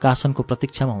कासनको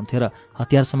प्रतीक्षामा हुन्थे र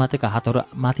हतियार समातेका हातहरू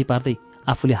माथि पार्दै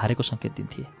आफूले हारेको सङ्केत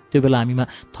दिन्थे। त्यो बेला हामीमा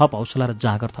थप हौसला र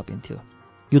जाँगर थपिन्थ्यो।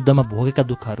 युद्धमा भोगेका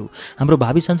दुःखहरू हाम्रो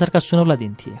भावी संसारका सुनौला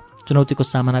दिन थिए। चुनौतीको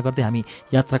सामना गर्दै हामी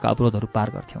यात्राका अवरोधहरू पार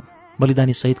गर्थ्यौँ।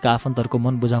 बलिदानी सहितका आफन्तहरूको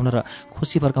मन बुझाउन र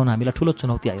खुसी फर्काउन हामीलाई ठूलो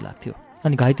चुनौती आइलाग्थ्यो।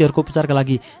 अनि घाइतेहरूको उपचारका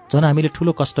लागि झन् हामीले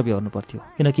ठूलो कष्ट बेहोर्नु पर्थ्यो,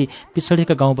 किनकि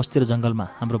पिछडिएका गाउँ बस्ती र जङ्गलमा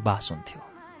हाम्रो बास हुन्थ्यो।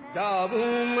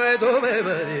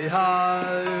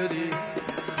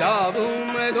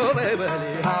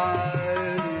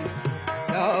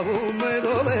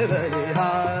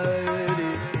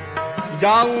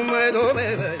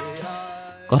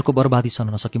 घरको बर्बादी सहन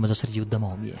नसकी म जसरी युद्धमा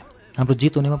होमिएँ। हाम्रो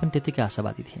जित हुनेमा पनि त्यत्तिकै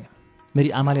आशावादी थिएँ। मेरी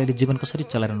आमाले अहिले जीवन कसरी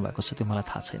चलाइरहनु भएको छ त्यो मलाई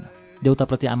थाहा छैन।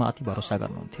 देउताप्रति आमा अति भरोसा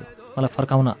गर्नुहुन्थ्यो। मलाई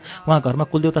फर्काउन उहाँ घरमा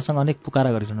कुलदेउतासँग अनेक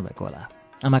पुकारा गरिरहनु भएको होला।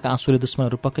 आमाका आँसुले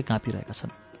दुश्मनहरू पक्कै काँपिरहेका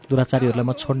छन्। दुराचारीहरूलाई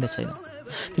म छोड्ने छैन।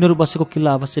 तिनीहरू बसेको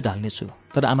किल्ला अवश्य ढाल्नेछु,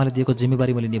 तर आमाले दिएको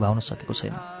जिम्मेवारी मैले निभाउन सकेको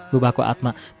छैन। बुबाको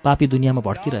आत्मा पापी दुनियाँमा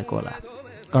भड्किरहेको होला।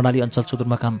 कर्णाली अञ्चल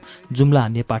सदरमुकाम जुम्ला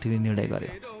हान्ने पार्टीले निर्णय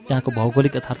गर्यो। त्यहाँको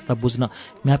भौगोलिक यथार्थता बुझ्न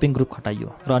म्यापिङ ग्रुप खटाइयो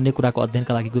र अन्य कुराको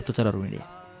अध्ययनका लागि गुप्तचरहरू हिँडे।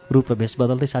 रूप र भेष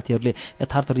बदल्दै साथीहरूले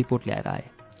यथार्थ रिपोर्ट ल्याएर आए।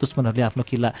 दुश्मनहरूले आफ्नो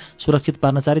किल्ला सुरक्षित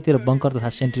पार्न चारैतिर बङ्कर तथा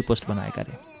सेन्ट्री पोस्ट बनाएका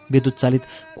रे। विद्युत चालित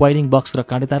क्वाइलिङ बक्स र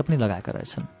काँडेतार पनि लगाएका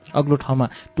रहेछन्। अग्लो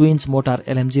ठाउँमा 2 इन्च मोटार,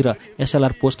 एलएमजी र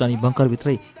एसएलआर पोस्ट अनि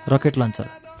बङ्करभित्रै रकेट लन्चर,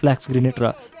 फ्ल्याक्स ग्रेनेड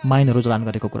र माइनहरू जडान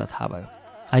गरेको कुरा थाहा भयो।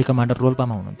 हाई कमान्डर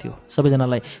रोल्पामा हुनुहुन्थ्यो।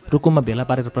 सबैजनालाई रुकुममा भेला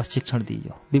पारेर प्रशिक्षण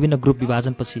दिइयो। विभिन्न ग्रुप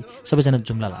विभाजनपछि सबैजना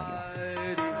जुम्ला लाग्यो।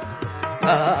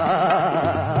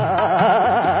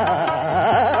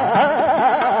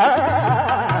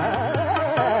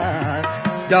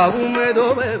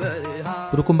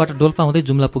 रुकुमबाट डोल्पा हुँदै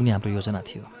जुम्ला पुग्ने हाम्रो योजना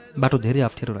थियो। बाटो धेरै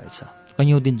अप्ठ्यारो रहेछ।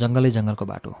 कैयौँ दिन जङ्गलको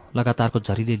बाटो, लगातारको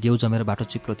झरीले लेउ जमेर बाटो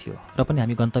चिप्लो थियो र पनि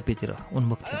हामी गन्तव्यतिर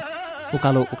उन्मुख थियौँ।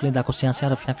 उकालो उक्लिँदाको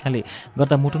स्यास्या र फ्याफ्याले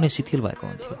गर्दा मुटु नै शिथिल भएको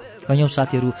हुन्थ्यो। कैयौँ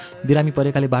साथीहरू बिरामी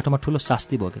परेकाले बाटोमा ठूलो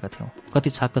शास्ति भोगेका थियौँ। कति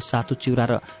छाक त सातु, चिउरा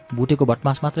र भुटेको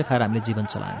भटमास मात्रै खाएर हामीले जीवन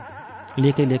चलायौँ।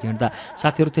 लेकै हिँड्दा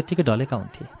साथीहरू त्यत्तिकै ढलेका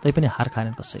हुन्थे, तैपनि हार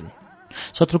खाएनन् कसैले।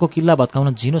 शत्रुको किल्ला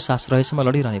भत्काउन झिनो सास रहेसम्म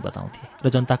लडिरहने बताउँथे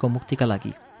र जनताको मुक्तिका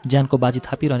लागि ज्यानको बाजी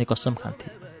थापिरहने कसम खान्थे।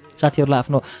 साथीहरूलाई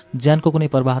आफ्नो ज्यानको कुनै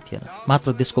प्रवाह थिएन,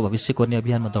 मात्र देशको भविष्य कोर्ने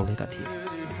अभियानमा दौडेका थिए।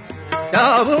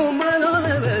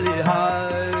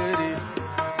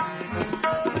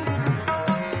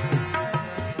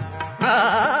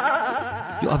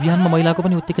 यो अभियानमा महिलाको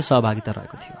पनि उत्तिकै सहभागिता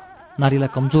रहेको थियो। नारीलाई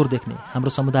कमजोर देख्ने हाम्रो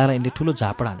समुदायलाई यिनले ठूलो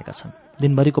झापड हानेका छन्।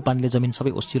 दिनभरिको पानीले जमिन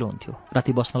सबै ओसिलो हुन्थ्यो।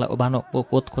 राति बस्नलाई ओबानो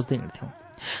ओत खोज्दै हिँड्थ्यौँ।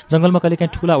 जङ्गलमा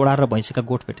कहिलेकाहीँ ठूला ओडार र भैँसीका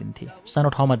गोठ भेटिन्थे। सानो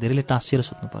ठाउँमा धेरैले टाँसिएर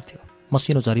सुत्नु पर्थ्यो।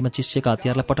 मसिनो झरीमा चिसिएका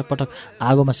हतियारलाई पटक पटक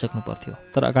आगोमा सेक्नु पर्थ्यो,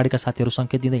 तर अगाडिका साथीहरू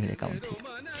सङ्केत दिँदै हिँडेका हुन्थे।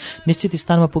 निश्चित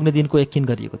स्थानमा पुग्ने दिनको यकिन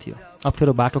गरिएको थियो।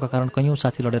 अप्ठ्यारो बाटोका कारण कैयौँ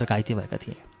साथी लडेर घाइते भएका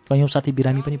थिए। कैयौँ साथी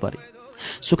बिरामी पनि परे।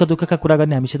 सुख दुःखका कुरा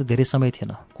गर्ने हामीसित धेरै समय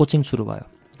थिएन। कोचिङ सुरु भयो।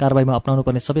 कारबाहीमा अपनाउनु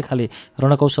पर्ने सबै खाले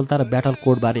रणकौशलता र ब्याटल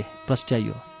कोडबारे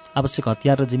प्रस्ट्याइयो। आवश्यक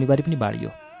हतियार र जिम्मेवारी पनि बाँडियो।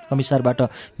 कमिसारबाट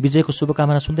विजयको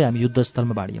शुभकामना सुन्दै हामी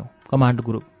युद्धस्थलमा बाँडियौँ। Command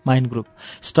group, mine group,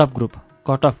 stuff group,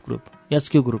 cut off group,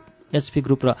 HQ group, HP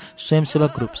group र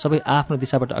स्वयंसेवक ग्रुप सबै आफ्नो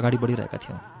दिशाबाट अगाडि बढिरहेका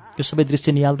थियौँ। यो सबै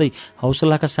दृश्य निहाल्दै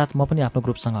हौसलाका साथ म पनि आफ्नो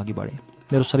ग्रुपसँग अघि बढेँ।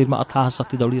 मेरो शरीरमा अथाह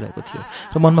शक्ति दौडिरहेको थियो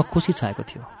र मनमा खुसी छाएको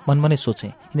थियो। मनमा नै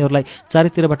सोचेँ, यिनीहरूलाई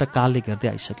चारैतिरबाट कालले घेर्दै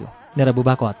आइसक्यो। मेरा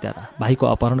बुबाको हत्यारा, भाइको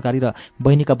अपहरणकारी र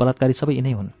बहिनीका बलात्कारी सबै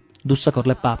यिनै हुन्।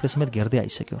 दुष्टकहरूलाई पापले समेत घेर्दै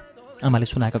आइसक्यो। आमाले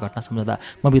सुनाएका घटना सम्झँदा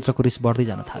म भित्रको रिस बढ्दै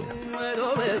जान थाल्यो।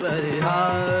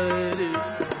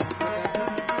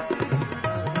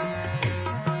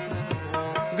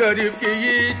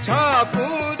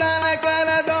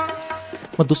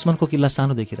 म दुश्मनको किल्ला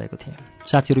सानो देखिरहेको थिएँ।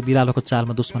 साथीहरू बिरालोको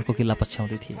चालमा दुश्मनको किल्ला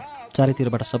पछ्याउँदै थिए।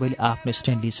 चारैतिरबाट सबैले आफ्नो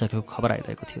स्ट्यान्ड लिइसकेको खबर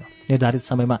आइरहेको थियो। निर्धारित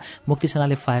समयमा मुक्ति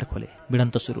सेनाले फायर खोले।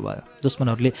 भिडन्त सुरु भयो।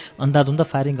 दुश्मनहरूले अन्धाधुन्दा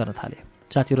फायरिङ गर्न थाले।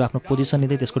 साथीहरू आफ्नो पोजिसन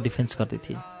लिँदै त्यसको डिफेन्स गर्दै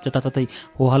थिए। जताततै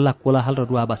होहल्ला, कोलाहल र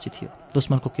रुवाबासी थियो।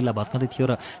 दुश्मनको किल्ला भत्काउँदै थियो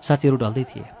र साथीहरू ढल्दै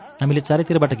थिए। हामीले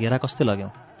चारैतिरबाट घेरा कस्दै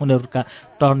लग्यौँ। उनीहरूका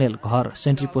टर्नेल, घर,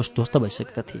 सेन्ट्री पोस्ट ध्वस्त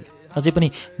भइसकेका थिए। अझै पनि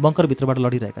बङ्करभित्रबाट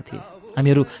लडिरहेका थिए।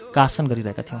 हामीहरू कासन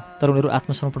गरिरहेका थियौँ, तर उनीहरू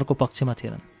आत्मसमर्पणको पक्षमा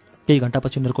थिएनन्। केही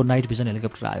घण्टापछि उनीहरूको नाइट भिजन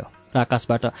हेलिकप्टर आयो र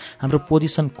आकाशबाट हाम्रो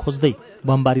पोजिसन खोज्दै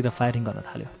बमबारी र फायरिङ गर्न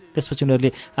थाल्यो। त्यसपछि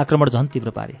उनीहरूले आक्रमण झन्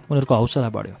तीव्र पारे। उनीहरूको हौसला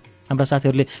बढ्यो। हाम्रा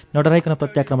साथीहरूले नडराइकन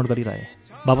प्रत्याक्रमण गरिरहे।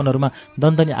 भवनहरूमा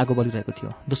दन्दनी आगो बलिरहेको थियो।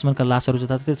 दुश्मनका लासहरू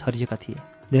जताततै छरिएका थिए।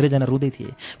 धेरैजना रुँदै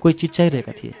थिए, कोही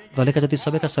चिच्चाइरहेका थिए। ढलेका जति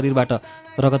सबैका शरीरबाट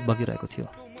रगत बगिरहेको थियो।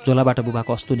 झोलाबाट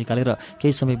बुबाको अस्तु निकालेर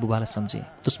केही समय बुबालाई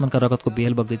सम्झेँ। दुश्मनका रगतको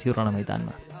बेल बग्दै थियो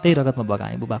रणमैदानमा। त्यही रगतमा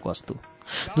बगाएँ बुबाको अस्तु।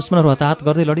 दुश्मनहरू हताहत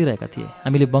गर्दै लडिरहेका थिए।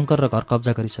 हामीले बङ्कर र घर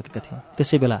कब्जा गरिसकेका थियौँ।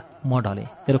 त्यसै बेला म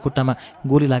ढलेँ। मेरो खुट्टामा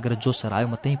गोली लागेर जोस हरायो।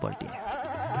 म त्यहीँ पल्टिएँ।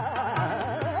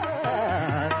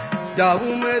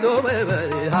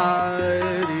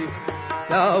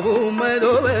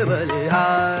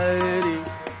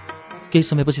 केही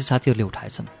समयपछि साथीहरूले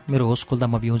उठाएछन्। मेरो होस खोल्दा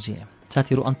म बिउजिएँ।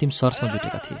 साथीहरू अन्तिम सर्चमा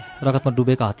जुटेका थिए। रगतमा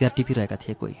डुबेका हतियार टिपिरहेका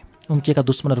थिए कोही। उम्किएका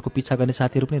दुश्मनहरूको पिछा गर्ने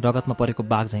साथीहरू पनि रगतमा परेको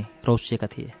बाघ झैँ रौसिएका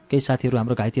थिए। केही साथीहरू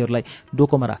हाम्रो घाइतेहरूलाई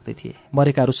डोकोमा राख्दै थिए।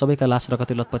 मरेकाहरू सबैका लास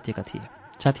रगतले लतपतिएका थिए।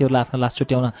 साथीहरूलाई आफ्ना लास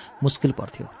छुट्याउन मुस्किल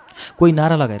पर्थ्यो। कोही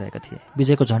नारा लगाइरहेका थिए।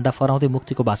 विजयको झण्डा फहराउँदै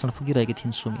मुक्तिको भाषण फुकिरहेकी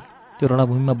थिइन् सुमी। त्यो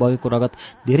रणभूमिमा बगेको रगत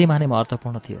धेरै मानेमा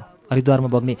अर्थपूर्ण थियो। हरिद्वारमा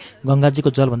बग्ने गङ्गाजीको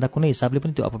जलभन्दा कुनै हिसाबले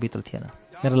पनि त्यो अपवित्र थिएन।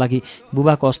 मेरा लागि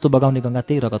बुबाको अस्तु बगाउने गङ्गा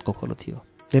त्यही रगतको खोलो थियो।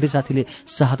 धेरै साथीले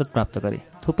शहादत प्राप्त गरे।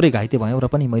 थुप्रै घाइते भयौँ र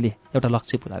पनि मैले एउटा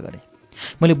लक्ष्य पुरा गरेँ।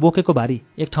 मैले बोकेको भारी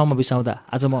एक ठाउँमा बिसाउँदा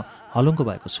आज म हलुङ्गो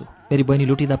भएको छु। मेरी बहिनी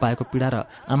लुटिँदा पाएको पीडा र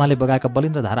आमाले बगाएका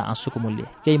बलिन्द्र धारा आँसुको मूल्य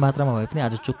केही मात्रामा भए पनि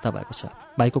आज चुक्ता भएको छ।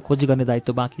 भाइको खोजी गर्ने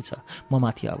दायित्व बाँकी छ म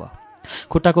माथि। अब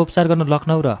खुट्टाको उपचार गर्न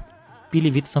लखनऊ र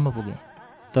पिलिभितसम्म पुगेँ,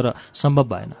 तर सम्भव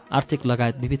भएन, आर्थिक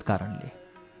लगायत विविध कारणले।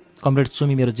 कमरेड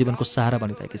सुमी मेरो जीवनको सहारा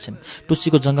बनिरहेकी छिन्।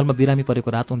 टुस्सीको जङ्गलमा बिरामी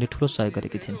परेको रात उनले ठुलो सहयोग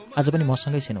गरेकी थिइन्। आज पनि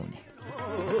मसँगै छिन् उनी।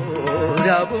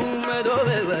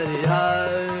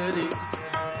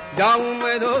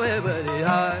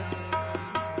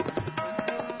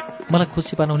 मलाई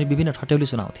खुसी पार्न उनी विभिन्न ठट्यौली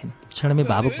सुनाउँथिन्। क्षणमै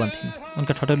भावुक बन्थिन्।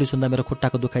 उनका ठट्यौली सुन्दा मेरो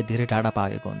खुट्टाको दुखाइ धेरै टाढा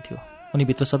पाएको हुन्थ्यो।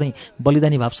 उनीभित्र सधैँ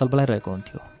बलिदानी भाव सलबलाइरहेको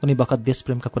हुन्थ्यो। उनी बखत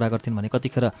देशप्रेमका कुरा गर्थिन् भने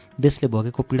कतिखेर देशले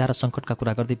भोगेको पीडा र सङ्कटका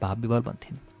कुरा गर्दै भाव विवल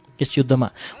बन्थिन्। यस युद्धमा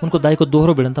उनको दाइको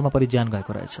दोहोरो भिडन्तमा परि ज्यान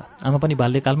गएको रहेछ। आमा पनि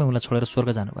बाल्यकालमै उनलाई छोडेर स्वर्ग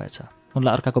जानुभएछ।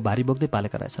 उनलाई अर्काको भारी बोक्दै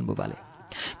पालेका रहेछन् बुबाले।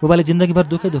 बुबाले जिन्दगीभर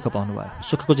दुःख पाउनुभयो।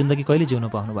 सुखको जिन्दगी कहिले जिउन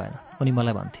पाउनु भएन उनी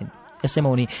मलाई भन्थिन्। यसैमा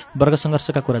उनी वर्ग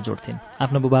सङ्घर्षका कुरा जोड्थिन्।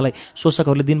 आफ्नो बुबालाई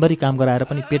शोषकहरूले दिनभरि काम गराएर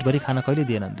पनि पेटभरि खान कहिले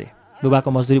दिएनन् रे। बुबाको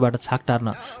मजदुरीबाट छाक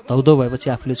टार्न धौधौ भएपछि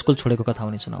आफूले स्कुल छोडेको कथा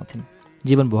उनी सुनाउँथिन्।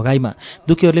 जीवन भोगाईमा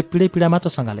दुखीहरूले पीडा मात्र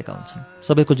सँगालेका हुन्छन्।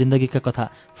 सबैको जिन्दगीका कथा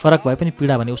फरक भए पनि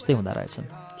पीडा भने उस्तै हुँदा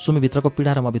रहेछन्। सुमीभित्रको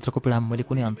पीडा र मभित्रको पीडामा मैले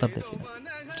कुनै अन्तर देखिनँ।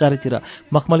 चारैतिर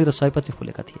मखमली र सयपत्री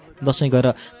फुलेका थिए। दसैँ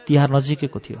गएर तिहार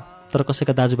नजिकेको थियो, तर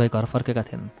कसैका दाजुभाइ घर फर्केका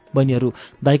थिएनन्। बहिनीहरू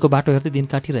दाइको बाटो हेर्दै दिन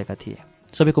काटिरहेका थिए।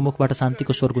 सबैको मुखबाट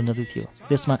शान्तिको स्वर गुन्जदै थियो।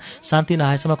 देशमा शान्ति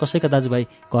नआएसम्म कसैका दाजुभाइ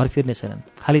घर फिर्ने छैनन्।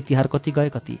 खालि तिहार कति गए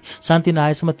कति, शान्ति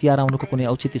नआएसम्म तिहार आउनुको कुनै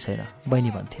औचित्य छैन,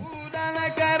 बहिनी भन्थिन्।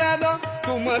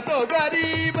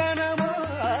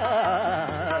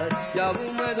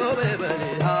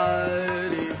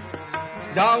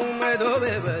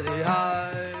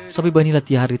 सबै बहिनीलाई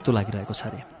तिहार रित्तो लागिरहेको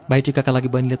छ अरे। भाइटिकाका लागि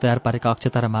बहिनीले तयार पारेका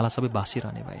अक्षता र माला सबै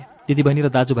बासिरहने भए। दिदीबहिनी र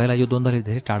दाजुभाइलाई यो द्वन्द्वले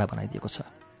धेरै टाढा बनाइदिएको छ।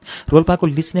 रोल्पाको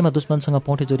लिस्नेमा दुश्मनसँग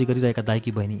पौँठेजोरी गरिरहेका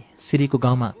दाइकी बहिनी सिरीको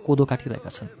गाउँमा कोदो काटिरहेका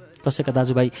छन्। कसैका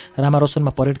दाजुभाइ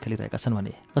रामारोसनमा परेड खेलिरहेका छन्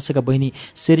भने कसैका बहिनी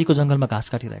सेरीको जङ्गलमा घाँस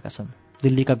काटिरहेका छन्।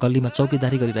 दिल्लीका गल्लीमा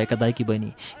चौकीदारी गरिरहेका दाइकी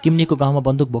बहिनी किम्नीको गाउँमा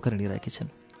बन्दुक बोकेर हिँडिरहेकी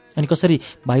छिन्। अनि कसरी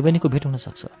भाइ बहिनीको भेट हुन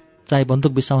सक्छ? चाहे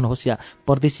बन्दुक बिसाउन होस् या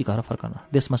परदेशी घर फर्कन,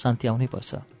 देशमा शान्ति आउनै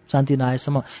पर्छ। शान्ति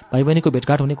नआएसम्म भाइ बहिनीको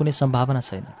भेटघाट हुने कुनै सम्भावना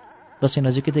छैन। दसैँ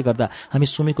नजिकै गर्दा हामी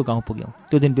सुमीको गाउँ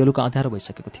पुग्यौँ। त्यो दिन बेलुका अँध्यारो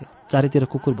भइसकेको थियो। चारैतिर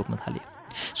कुकुर भुक्न थाले।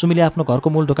 सुमीले आफ्नो घरको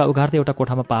मूल ढोका उघार्दै एउटा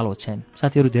कोठामा पाल ओछ्याइन्।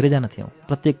 साथीहरू धेरैजना थियौँ।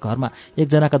 प्रत्येक घरमा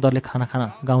एकजनाका दरले खाना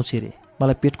गाउँ छिरे।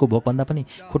 मलाई पेटको भोकभन्दा पनि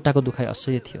खुट्टाको दुखाइ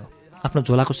असह्य थियो। आफ्नो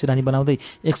झोलाको सिरानी बनाउँदै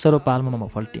एक सरो पालमा म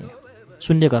फल्टिएँ।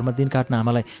 शून्य घरमा दिन काट्न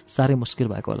आमालाई साह्रै मुस्किल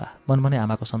भएको होला। मनमा नै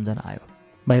आमाको सम्झना आयो।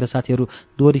 बाहिर साथीहरू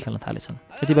दोहोरी खेल्न थालेछन्।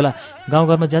 त्यति बेला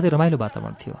गाउँघरमा ज्यादै रमाइलो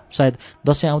वातावरण थियो। सायद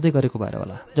दसैँ आउँदै गरेको भएर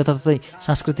होला। जताततै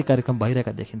सांस्कृतिक कार्यक्रम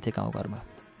भइरहेका देखिन्थे गाउँघरमा।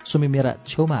 सुमी मेरा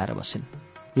छेउमा आएर बसिन्।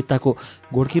 भित्ताको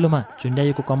घोडकिलोमा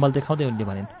झुन्ड्याइएको कम्बल देखाउँदै उनले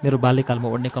भनिन्, मेरो बाल्यकालमा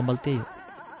ओढ्ने कम्बल त्यही हो।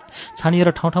 छानिएर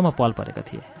ठाउँ ठाउँमा पाल परेका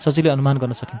थिए। सजिलै अनुमान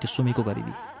गर्न सकिन्थ्यो सुमीको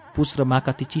गरिबी। पुस र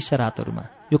माका ती चिसा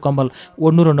रातहरूमा यो कम्बल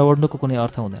ओढ्नु र नओढ्नुको कुनै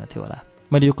अर्थ हुँदैन थियो होला।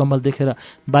 मैले यो कम्बल देखेर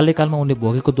बाल्यकालमा उनले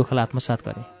भोगेको दुःखलाई आत्मसात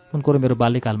गरेँ। उनको र मेरो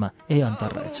बाल्यकालमा यही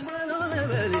अन्तर रहेछ।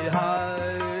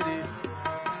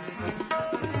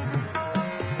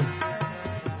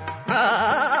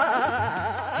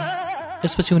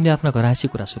 यसपछि उनले आफ्ना घरायसी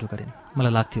कुरा सुरु गरिन्।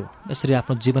 मलाई लाग्थ्यो यसरी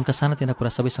आफ्नो जीवनका सानातिना कुरा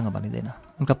सबैसँग भनिँदैन।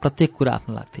 उनका प्रत्येक कुरा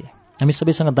आफ्नो लाग्थे। हामी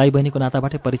सबैसँग दाइ बहिनीको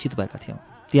नाताबाटै परिचित भएका थियौँ।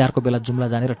 तिहारको बेला जुम्ला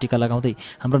जानेर टिका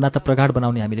लगाउँदै हाम्रो नाता प्रगाढ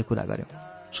बनाउने हामीले कुरा गऱ्यौँ।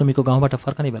 सुमीको गाउँबाट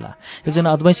फर्कने बेला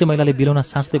एकजना अद्वैंसी महिलाले बिलौना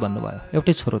साँच्दै भन्नुभयो।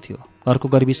 एउटै छोरो थियो। घरको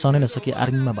गरिबी सहनै नसकी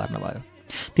आर्मीमा भर्ना भयो।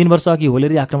 3 वर्ष अघि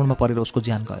होलेरी आक्रमणमा परेर उसको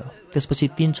ज्यान गयो। त्यसपछि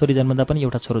 3 छोरी जन्मदा पनि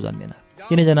एउटा छोरो जन्मेन।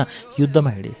 तिनैजना युद्धमा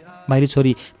हिँडे। माइली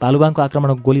छोरी भालुबाङको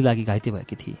आक्रमणमा गोली लागि घाइते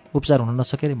भएकी थिए। उपचार हुन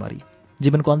नसकेरै मरी।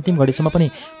 जीवनको अन्तिम घडीसम्म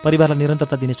पनि परिवारलाई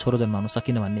निरन्तरता दिने छोरो जन्माउन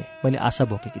सकिन भन्ने मैले आशा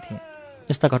बोकेकी थिएँ।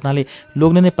 यस्ता घटनाले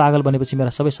लोग्ने नै पागल बनेपछि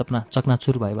मेरा सबै सपना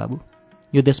चकनाचुर भए बाबु।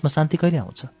 यो देशमा शान्ति कहिले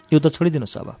आउँछ? युद्ध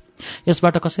छोडिदिनुहोस् अब।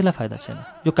 यसबाट कसैलाई फाइदा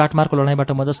छैन। यो काटमारको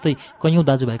लडाइँबाट म जस्तै कैयौँ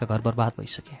दाजुभाइका घर बर्बाद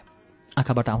भइसके।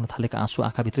 आँखाबाट आउन थालेका आँसु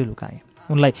आँखाभित्रै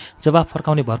लुकाएँ। उनलाई जवाफ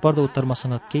फर्काउने भरपर्दो उत्तर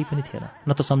मसँग केही पनि थिएन। न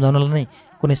त सम्झाउनलाई नै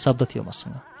कुनै शब्द थियो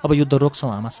मसँग। अब युद्ध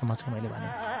रोक्छौँ आमासम्म चाहिँ मैले भने।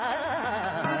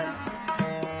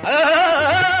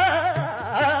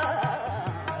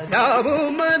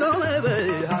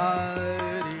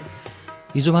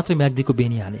 हिजो मात्रै म्याग्दीको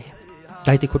बेनी हाने।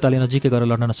 घाइते खुट्टाले नजिकै गएर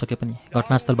लड्न नसके पनि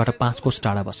घटनास्थलबाट 5 कोस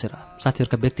टाढा बसेर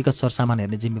साथीहरूका व्यक्तिगत सरसामान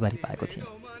हेर्ने जिम्मेवारी पाएको थिएँ।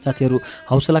 साथीहरू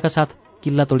हौसलाका साथ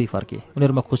किल्ला तोडी फर्के।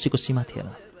 उनीहरूमा खुसीको सीमा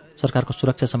थिएन। सरकारको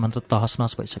सुरक्षा सम्बन्ध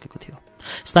तहस-नहस भइसकेको थियो।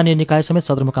 स्थानीय निकाय समेत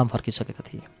सदरमुकाम फर्किसकेका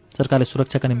थिए। सरकारले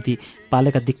सुरक्षाका निम्ति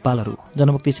पालेका दिक्पालहरू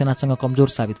जनमुक्ति सेनासँग कमजोर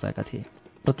साबित भएका थिए।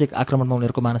 प्रत्येक आक्रमणमा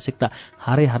उनीहरूको मानसिकता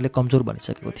हारले कमजोर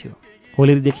बनिसकेको थियो।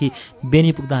 होलेरीदेखि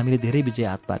बेनी पुग्दा हामीले धेरै विजय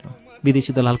हात पार्यौँ।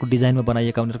 विदेशी दलालको डिजाइनमा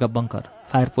बनाइएका उनीहरूका बङ्कर,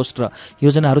 फायर पोस्ट र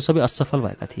योजनाहरू सबै असफल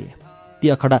भएका थिए। ती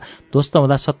अखडा ध्वस्त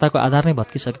हुँदा सत्ताको आधार नै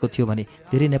भत्किसकेको थियो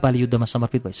भने धेरै नेपाली युद्धमा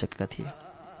समर्पित भइसकेका थिए।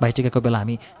 भाइटिकाको बेला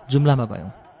हामी जुम्लामा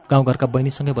गयौँ। गाउँघरका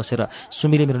बहिनीसँगै बसेर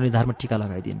सुमीले मेरो निधारमा टीका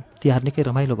लगाइदिन्। तिहार निकै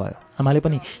रमाइलो भयो। आमाले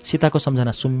पनि सीताको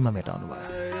सम्झना सुमीमा मेटाउनु भयो।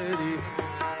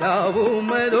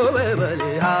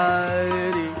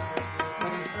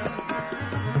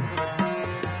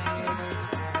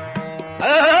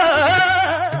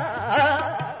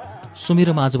 सुमी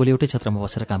र म आजभोलि एउटै क्षेत्रमा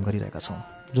बसेर काम गरिरहेका छौँ।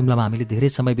 जुम्लामा हामीले धेरै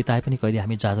समय बिताए पनि कहिले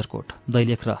हामी जाजरकोट,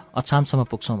 दैलेख र अछामसम्म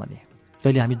पुग्छौँ भने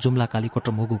कहिले हामी जुम्ला, कालीकोट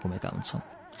र मुगु घुमेका हुन्छौँ।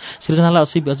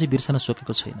 सृजनालाई अझै बिर्सन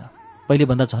सकेको छैन।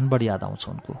 पहिलेभन्दा झन् बढी याद आउँछ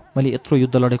उनको। मैले यत्रो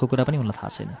युद्ध लडेको कुरा पनि उनलाई थाहा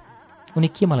छैन। उनी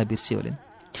के मलाई बिर्सियो होलिन्?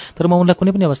 तर म उनलाई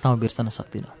कुनै पनि अवस्थामा बिर्सन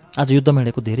सक्दिनँ। आज युद्धमा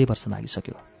हिँडेको धेरै वर्ष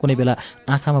लागिसक्यो। कुनै बेला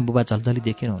आँखामा बुबा झल्झली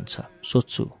देखिनुहुन्छ।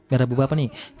 सोच्छु मेरा बुबा पनि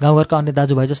गाउँघरका अन्य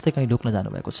दाजुभाइ जस्तै कहीँ लुक्न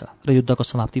जानुभएको छ र युद्धको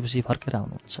समाप्तिपछि फर्केर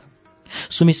आउनुहुन्छ।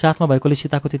 सुमी साथमा भएकोले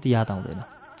सीताको त्यति याद आउँदैन।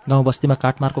 गाउँ बस्तीमा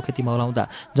काटमारको खेती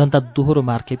मौलाउँदा जनता दोहोरो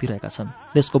मार खेपिरहेका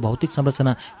छन्। देशको भौतिक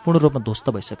संरचना पूर्ण रूपमा ध्वस्त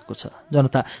भइसकेको छ।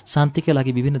 जनता शान्तिकै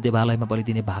लागि विभिन्न देवालयमा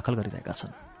बलिदिने भाकल गरिरहेका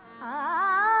छन्।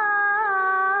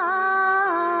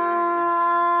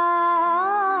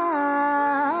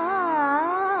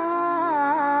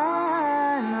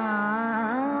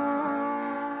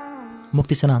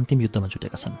 मुक्तिसेना अन्तिम युद्धमा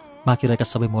जुटेका छन्। बाँकी रहेका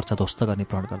सबै मोर्चा ध्वस्त गर्ने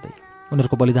प्रण गर्दै।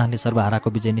 उनीहरूको बलिदानले सर्वहाराको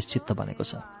विजय निश्चित बनेको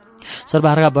छ।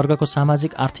 सर्वहारा वर्गको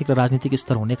सामाजिक, आर्थिक र राजनीतिक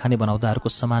स्तर हुने खाने बनाउँदाहरूको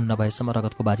समान नभएसम्म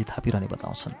रगतको बाजी थापिरहने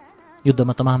बताउँछन्।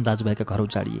 युद्धमा तमाम दाजुभाइका घर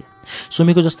उजाडिए।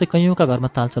 सुमीको जस्तै कैयौँका घरमा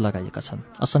ताल्चा लगाइएका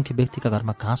छन्। असङ्ख्य व्यक्तिका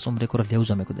घरमा घाँस उम्रेको र लेउ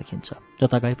जमेको देखिन्छ।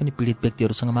 जता गए पनि पीडित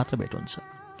व्यक्तिहरूसँग मात्र भेट हुन्छ।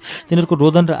 तिनीहरूको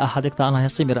रोदन र आहा देख्दा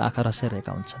अनायासै मेरो आँखा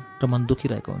रसाइरहेका हुन्छन् र मन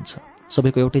दुखिरहेको हुन्छ।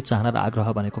 सबैको एउटै चाहना र आग्रह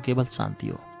भनेको केवल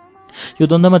शान्ति हो। यो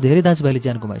द्वन्द्वमा धेरै दाजुभाइले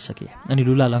ज्यान गुमाइसके अनि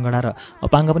लुला, लङ्गडा र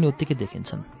अपाङ्ग पनि उत्तिकै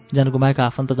देखिन्छन्। ज्यान गुमाएका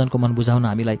आफन्तजनको मन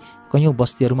बुझाउन हामीलाई कैयौँ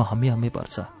बस्तीहरूमा हम्मी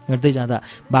पर्छ। हिँड्दै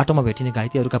जाँदा बाटोमा भेटिने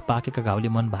घाइतेहरूका पाकेका घाउले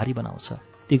मन भारी बनाउँछ।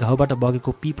 ती घाउबाट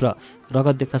बगेको पिप र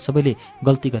रगत देख्दा सबैले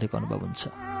गल्ती गरेको अनुभव हुन्छ।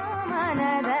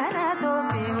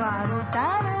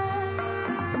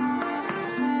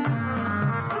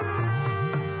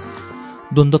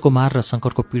 द्वन्द्वको मार र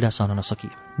सङ्कटको पीडा सहन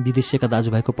नसकी विदेशिएका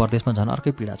दाजुभाइको परदेशमा झन्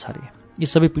अर्कै पीडा छरे। यी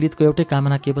सबै पीडितको एउटै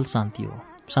कामना केवल शान्ति हो।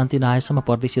 शान्ति नआएसम्म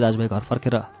परदेशी दाजुभाइ घर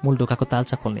फर्केर मूल ढोकाको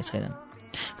ताल्चा खोल्ने छैनन्।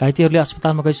 घाइतेहरूले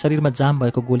अस्पतालमा गई शरीरमा जाम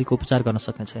भएको गोलीको उपचार गर्न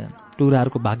सक्ने छैनन्।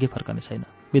 टुक्राहरूको भाग्य फर्कने छैन।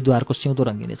 विधवाहरूको सिउँदो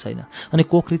रङ्गिने छैन। अनि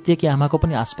कोखरितिएकी आमाको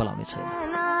पनि आश पलाउने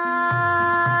छैन।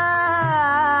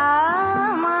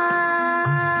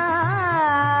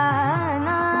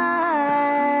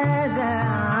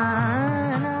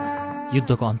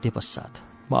 युद्धको अन्त्य पश्चात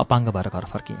म अपाङ्ग भएर घर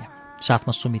फर्किएँ।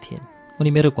 साथमा सुमी थिइन्। उनी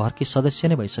मेरो घरकी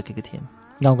सदस्य नै भइसकेकी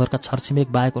थिइन्। गाउँघरका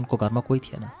छरछिमेक बाहेक उनको घरमा कोही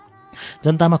थिएन।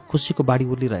 जनतामा खुसीको बाढी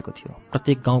उर्लिरहेको थियो।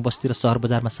 प्रत्येक गाउँ बस्ती र सहर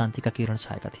बजारमा शान्तिका किरण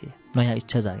छाएका थिए। नयाँ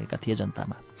इच्छा जागेका थिए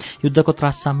जनतामा। युद्धको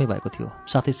त्रास साम्य भएको थियो।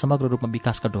 साथै समग्र रूपमा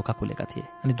विकासका ढोका खुलेका थिए।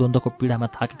 अनि द्वन्द्वको पीडामा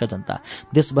थाकेका जनता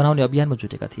देश बनाउने अभियानमा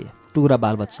जुटेका थिए। टुरा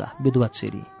बालबच्चा, विधवा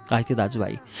चेली, घाइते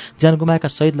दाजुभाइ, ज्यान गुमाएका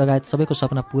शहीद लगायत सबैको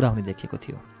सपना पूरा हुने देखिएको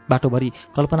थियो। बाटोभरि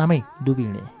कल्पनामै डुबी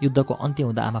हिँडे। युद्धको अन्त्य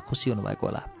हुँदा आमा खुसी हुनुभएको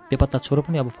होला। बेपत्ता छोरो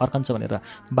पनि अब फर्कन्छ भनेर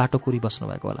बाटो कुरी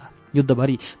बस्नुभएको होला।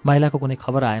 युद्धभरि माइलाको कुनै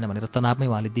खबर आएन भनेर तनावमै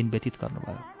उहाँले दिन व्यतीत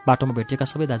गर्नुभयो। बाटोमा भेटिएका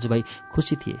सबै दाजुभाइ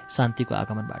खुसी थिए शान्तिको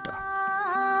आगमनबाट।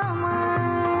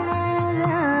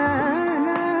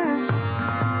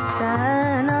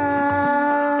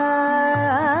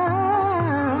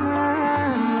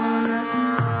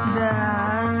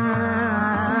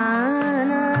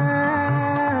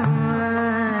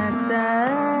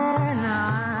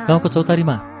 गाउँको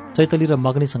चौतारीमा चैतली र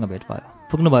मग्नीसँग भेट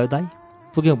भयो। पुग्नुभयो दाई?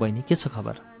 पुग्यौँ बहिनी, के छ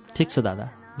खबर? ठिक छ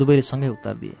दादा, दुवैले सँगै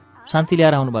उत्तर दिए। शान्ति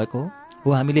ल्याएर आउनुभएको हो?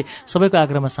 हो, हामीले सबैको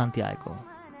आग्रहमा शान्ति आएको हो।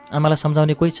 आमालाई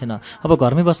सम्झाउने कोही छैन, अब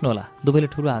घरमै बस्नु होला, दुवैले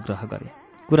ठुलो आग्रह गरे।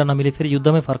 कुरा नमिले फेरि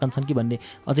युद्धमै फर्कन्छन् कि भन्ने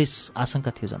अझै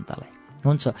आशंका थियो जनतालाई।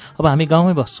 हुन्छ, अब हामी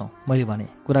गाउँमै बस्छौँ, मैले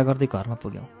भने। कुरा गर्दै घरमा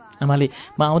पुग्यौँ। आमाले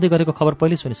म आउँदै गरेको खबर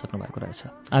पहिले सुनिसक्नु भएको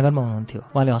रहेछ। आँगनमा हुनुहुन्थ्यो।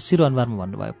 उहाँले हँसिरो अनुहारमा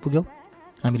भन्नुभयो, पुग्यौ?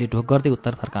 हामीले ढोक गर्दै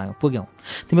उत्तर फर्कायौँ, पुग्यौँ।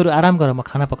 तिमीहरू आराम गर, म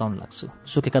खाना पकाउन लाग्छु।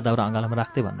 सुकेका दाउरा अँगालोमा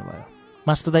राख्दै भन्नुभयो।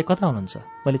 मास्टर दाई कता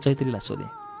हुनुहुन्छ? मैले चैतलीलाई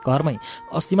सोधेँ। घरमै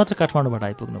अस्ति मात्र काठमाडौँबाट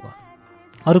आइपुग्नु भयो।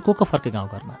 अरू को फर्के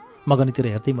गाउँघरमा? मगनीतिर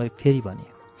हेर्दै मैले फेरि भने।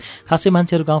 खासै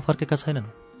मान्छेहरू गाउँ फर्केका छैनन्।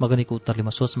 मगनीको उत्तरले म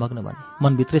सोचमग्न भने।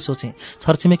 मनभित्रै सोचेँ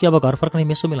छरछिमेकी अब घर फर्कने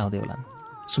मेसो मिलाउँदै होलान्।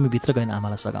 सुमी भित्र गएन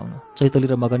आमालाई सघाउन। चैतली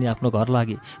र मगनी आफ्नो घर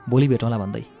लागि भोलि भेटौँला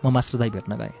भन्दै म मास्टर दाई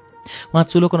भेट्न गएँ। उहाँ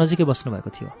चुलोको नजिकै बस्नुभएको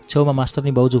थियो। छेउमा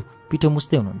मास्टरनी बाउजू पिठो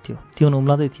मुस्दै हुनुहुन्थ्यो। तिउन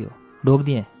उम्लँदै थियो। ढोक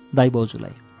दिएँ दाई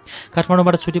बाउजूलाई।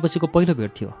 काठमाडौँबाट छुटेपछिको पहिलो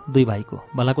भेट थियो दुई भाइको।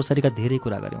 भलाकुसारीका धेरै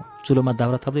कुरा गऱ्यौँ। चुलोमा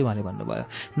दाउरा थप्दै उहाँले भन्नुभयो,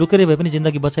 लुकेरै भए पनि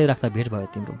जिन्दगी बचाइराख्दा भेट भयो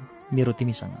तिम्रो मेरो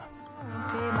तिमीसँग।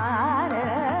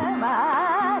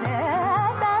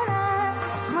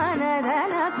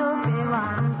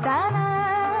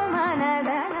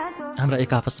 हाम्रा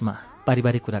एक आपसमा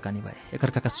पारिवारिक कुराकानी भए।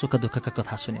 एकअर्काका सुख दुःखका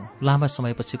कथा सुन्यौँ। लामा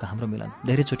समयपछिको हाम्रो मिलन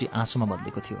धेरैचोटि आँसुमा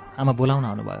बदलेको थियो। आमा बोलाउन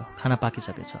आउनुभयो। खाना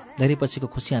पाकिसकेछ। धेरै पछिको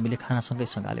खुसी हामीले खानासँगै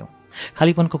सँगाल्यौँ।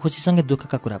 खालीपनको खुसीसँगै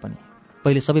दुःखका कुरा पनि।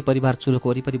 पहिले सबै परिवार चुलोको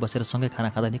वरिपरि बसेर सँगै खाना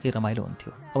खाँदा निकै रमाइलो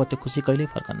हुन्थ्यो। अब त्यो खुसी कहिल्यै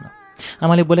फर्कन्न।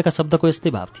 आमाले बोलेका शब्दको यस्तै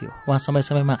भाव थियो। उहाँ समय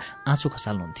समयमा आँसु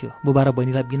खसाल्नुहुन्थ्यो। बुबा र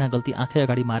बहिनीलाई बिना गल्ती आँखै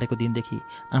अगाडि मारेको दिनदेखि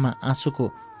आमा आँसुको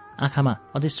आँखामा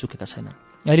अझै सुकेका छैनन्।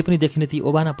 अहिले पनि देखिने ती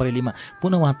ओबाना परेलीमा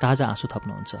पुनः उहाँ ताजा आँसु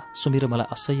थप्नुहुन्छ। सुमी र मलाई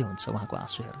असह्य हुन्छ उहाँको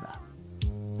आँसु हेर्दा।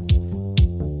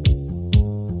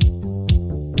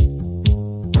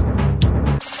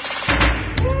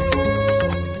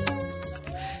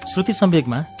 श्रुति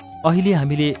सम्वेकमा अहिले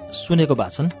हामीले सुनेको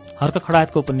वाचन हर्क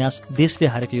खडायतको उपन्यास देशले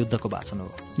हारेको युद्धको वाचन हो।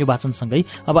 यो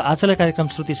वाचनसँगै अब आजलाई कार्यक्रम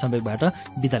श्रुति सम्वेकबाट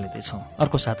बिदा लिँदैछौँ।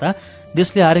 अर्को साता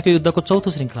देशले हारेको युद्धको चौथो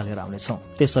श्रृङ्खला लिएर आउनेछौँ।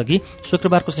 त्यसअघि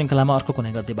शुक्रबारको श्रृङ्खलामा अर्को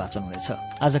कुनै गद्य वाचन हुनेछ।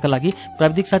 आजका लागि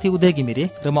प्राविधिक साथी उदय घिमिरे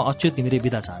र म अच्युत घिमिरे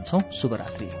बिदा चाहन्छौँ।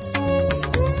 शुभरात्रि।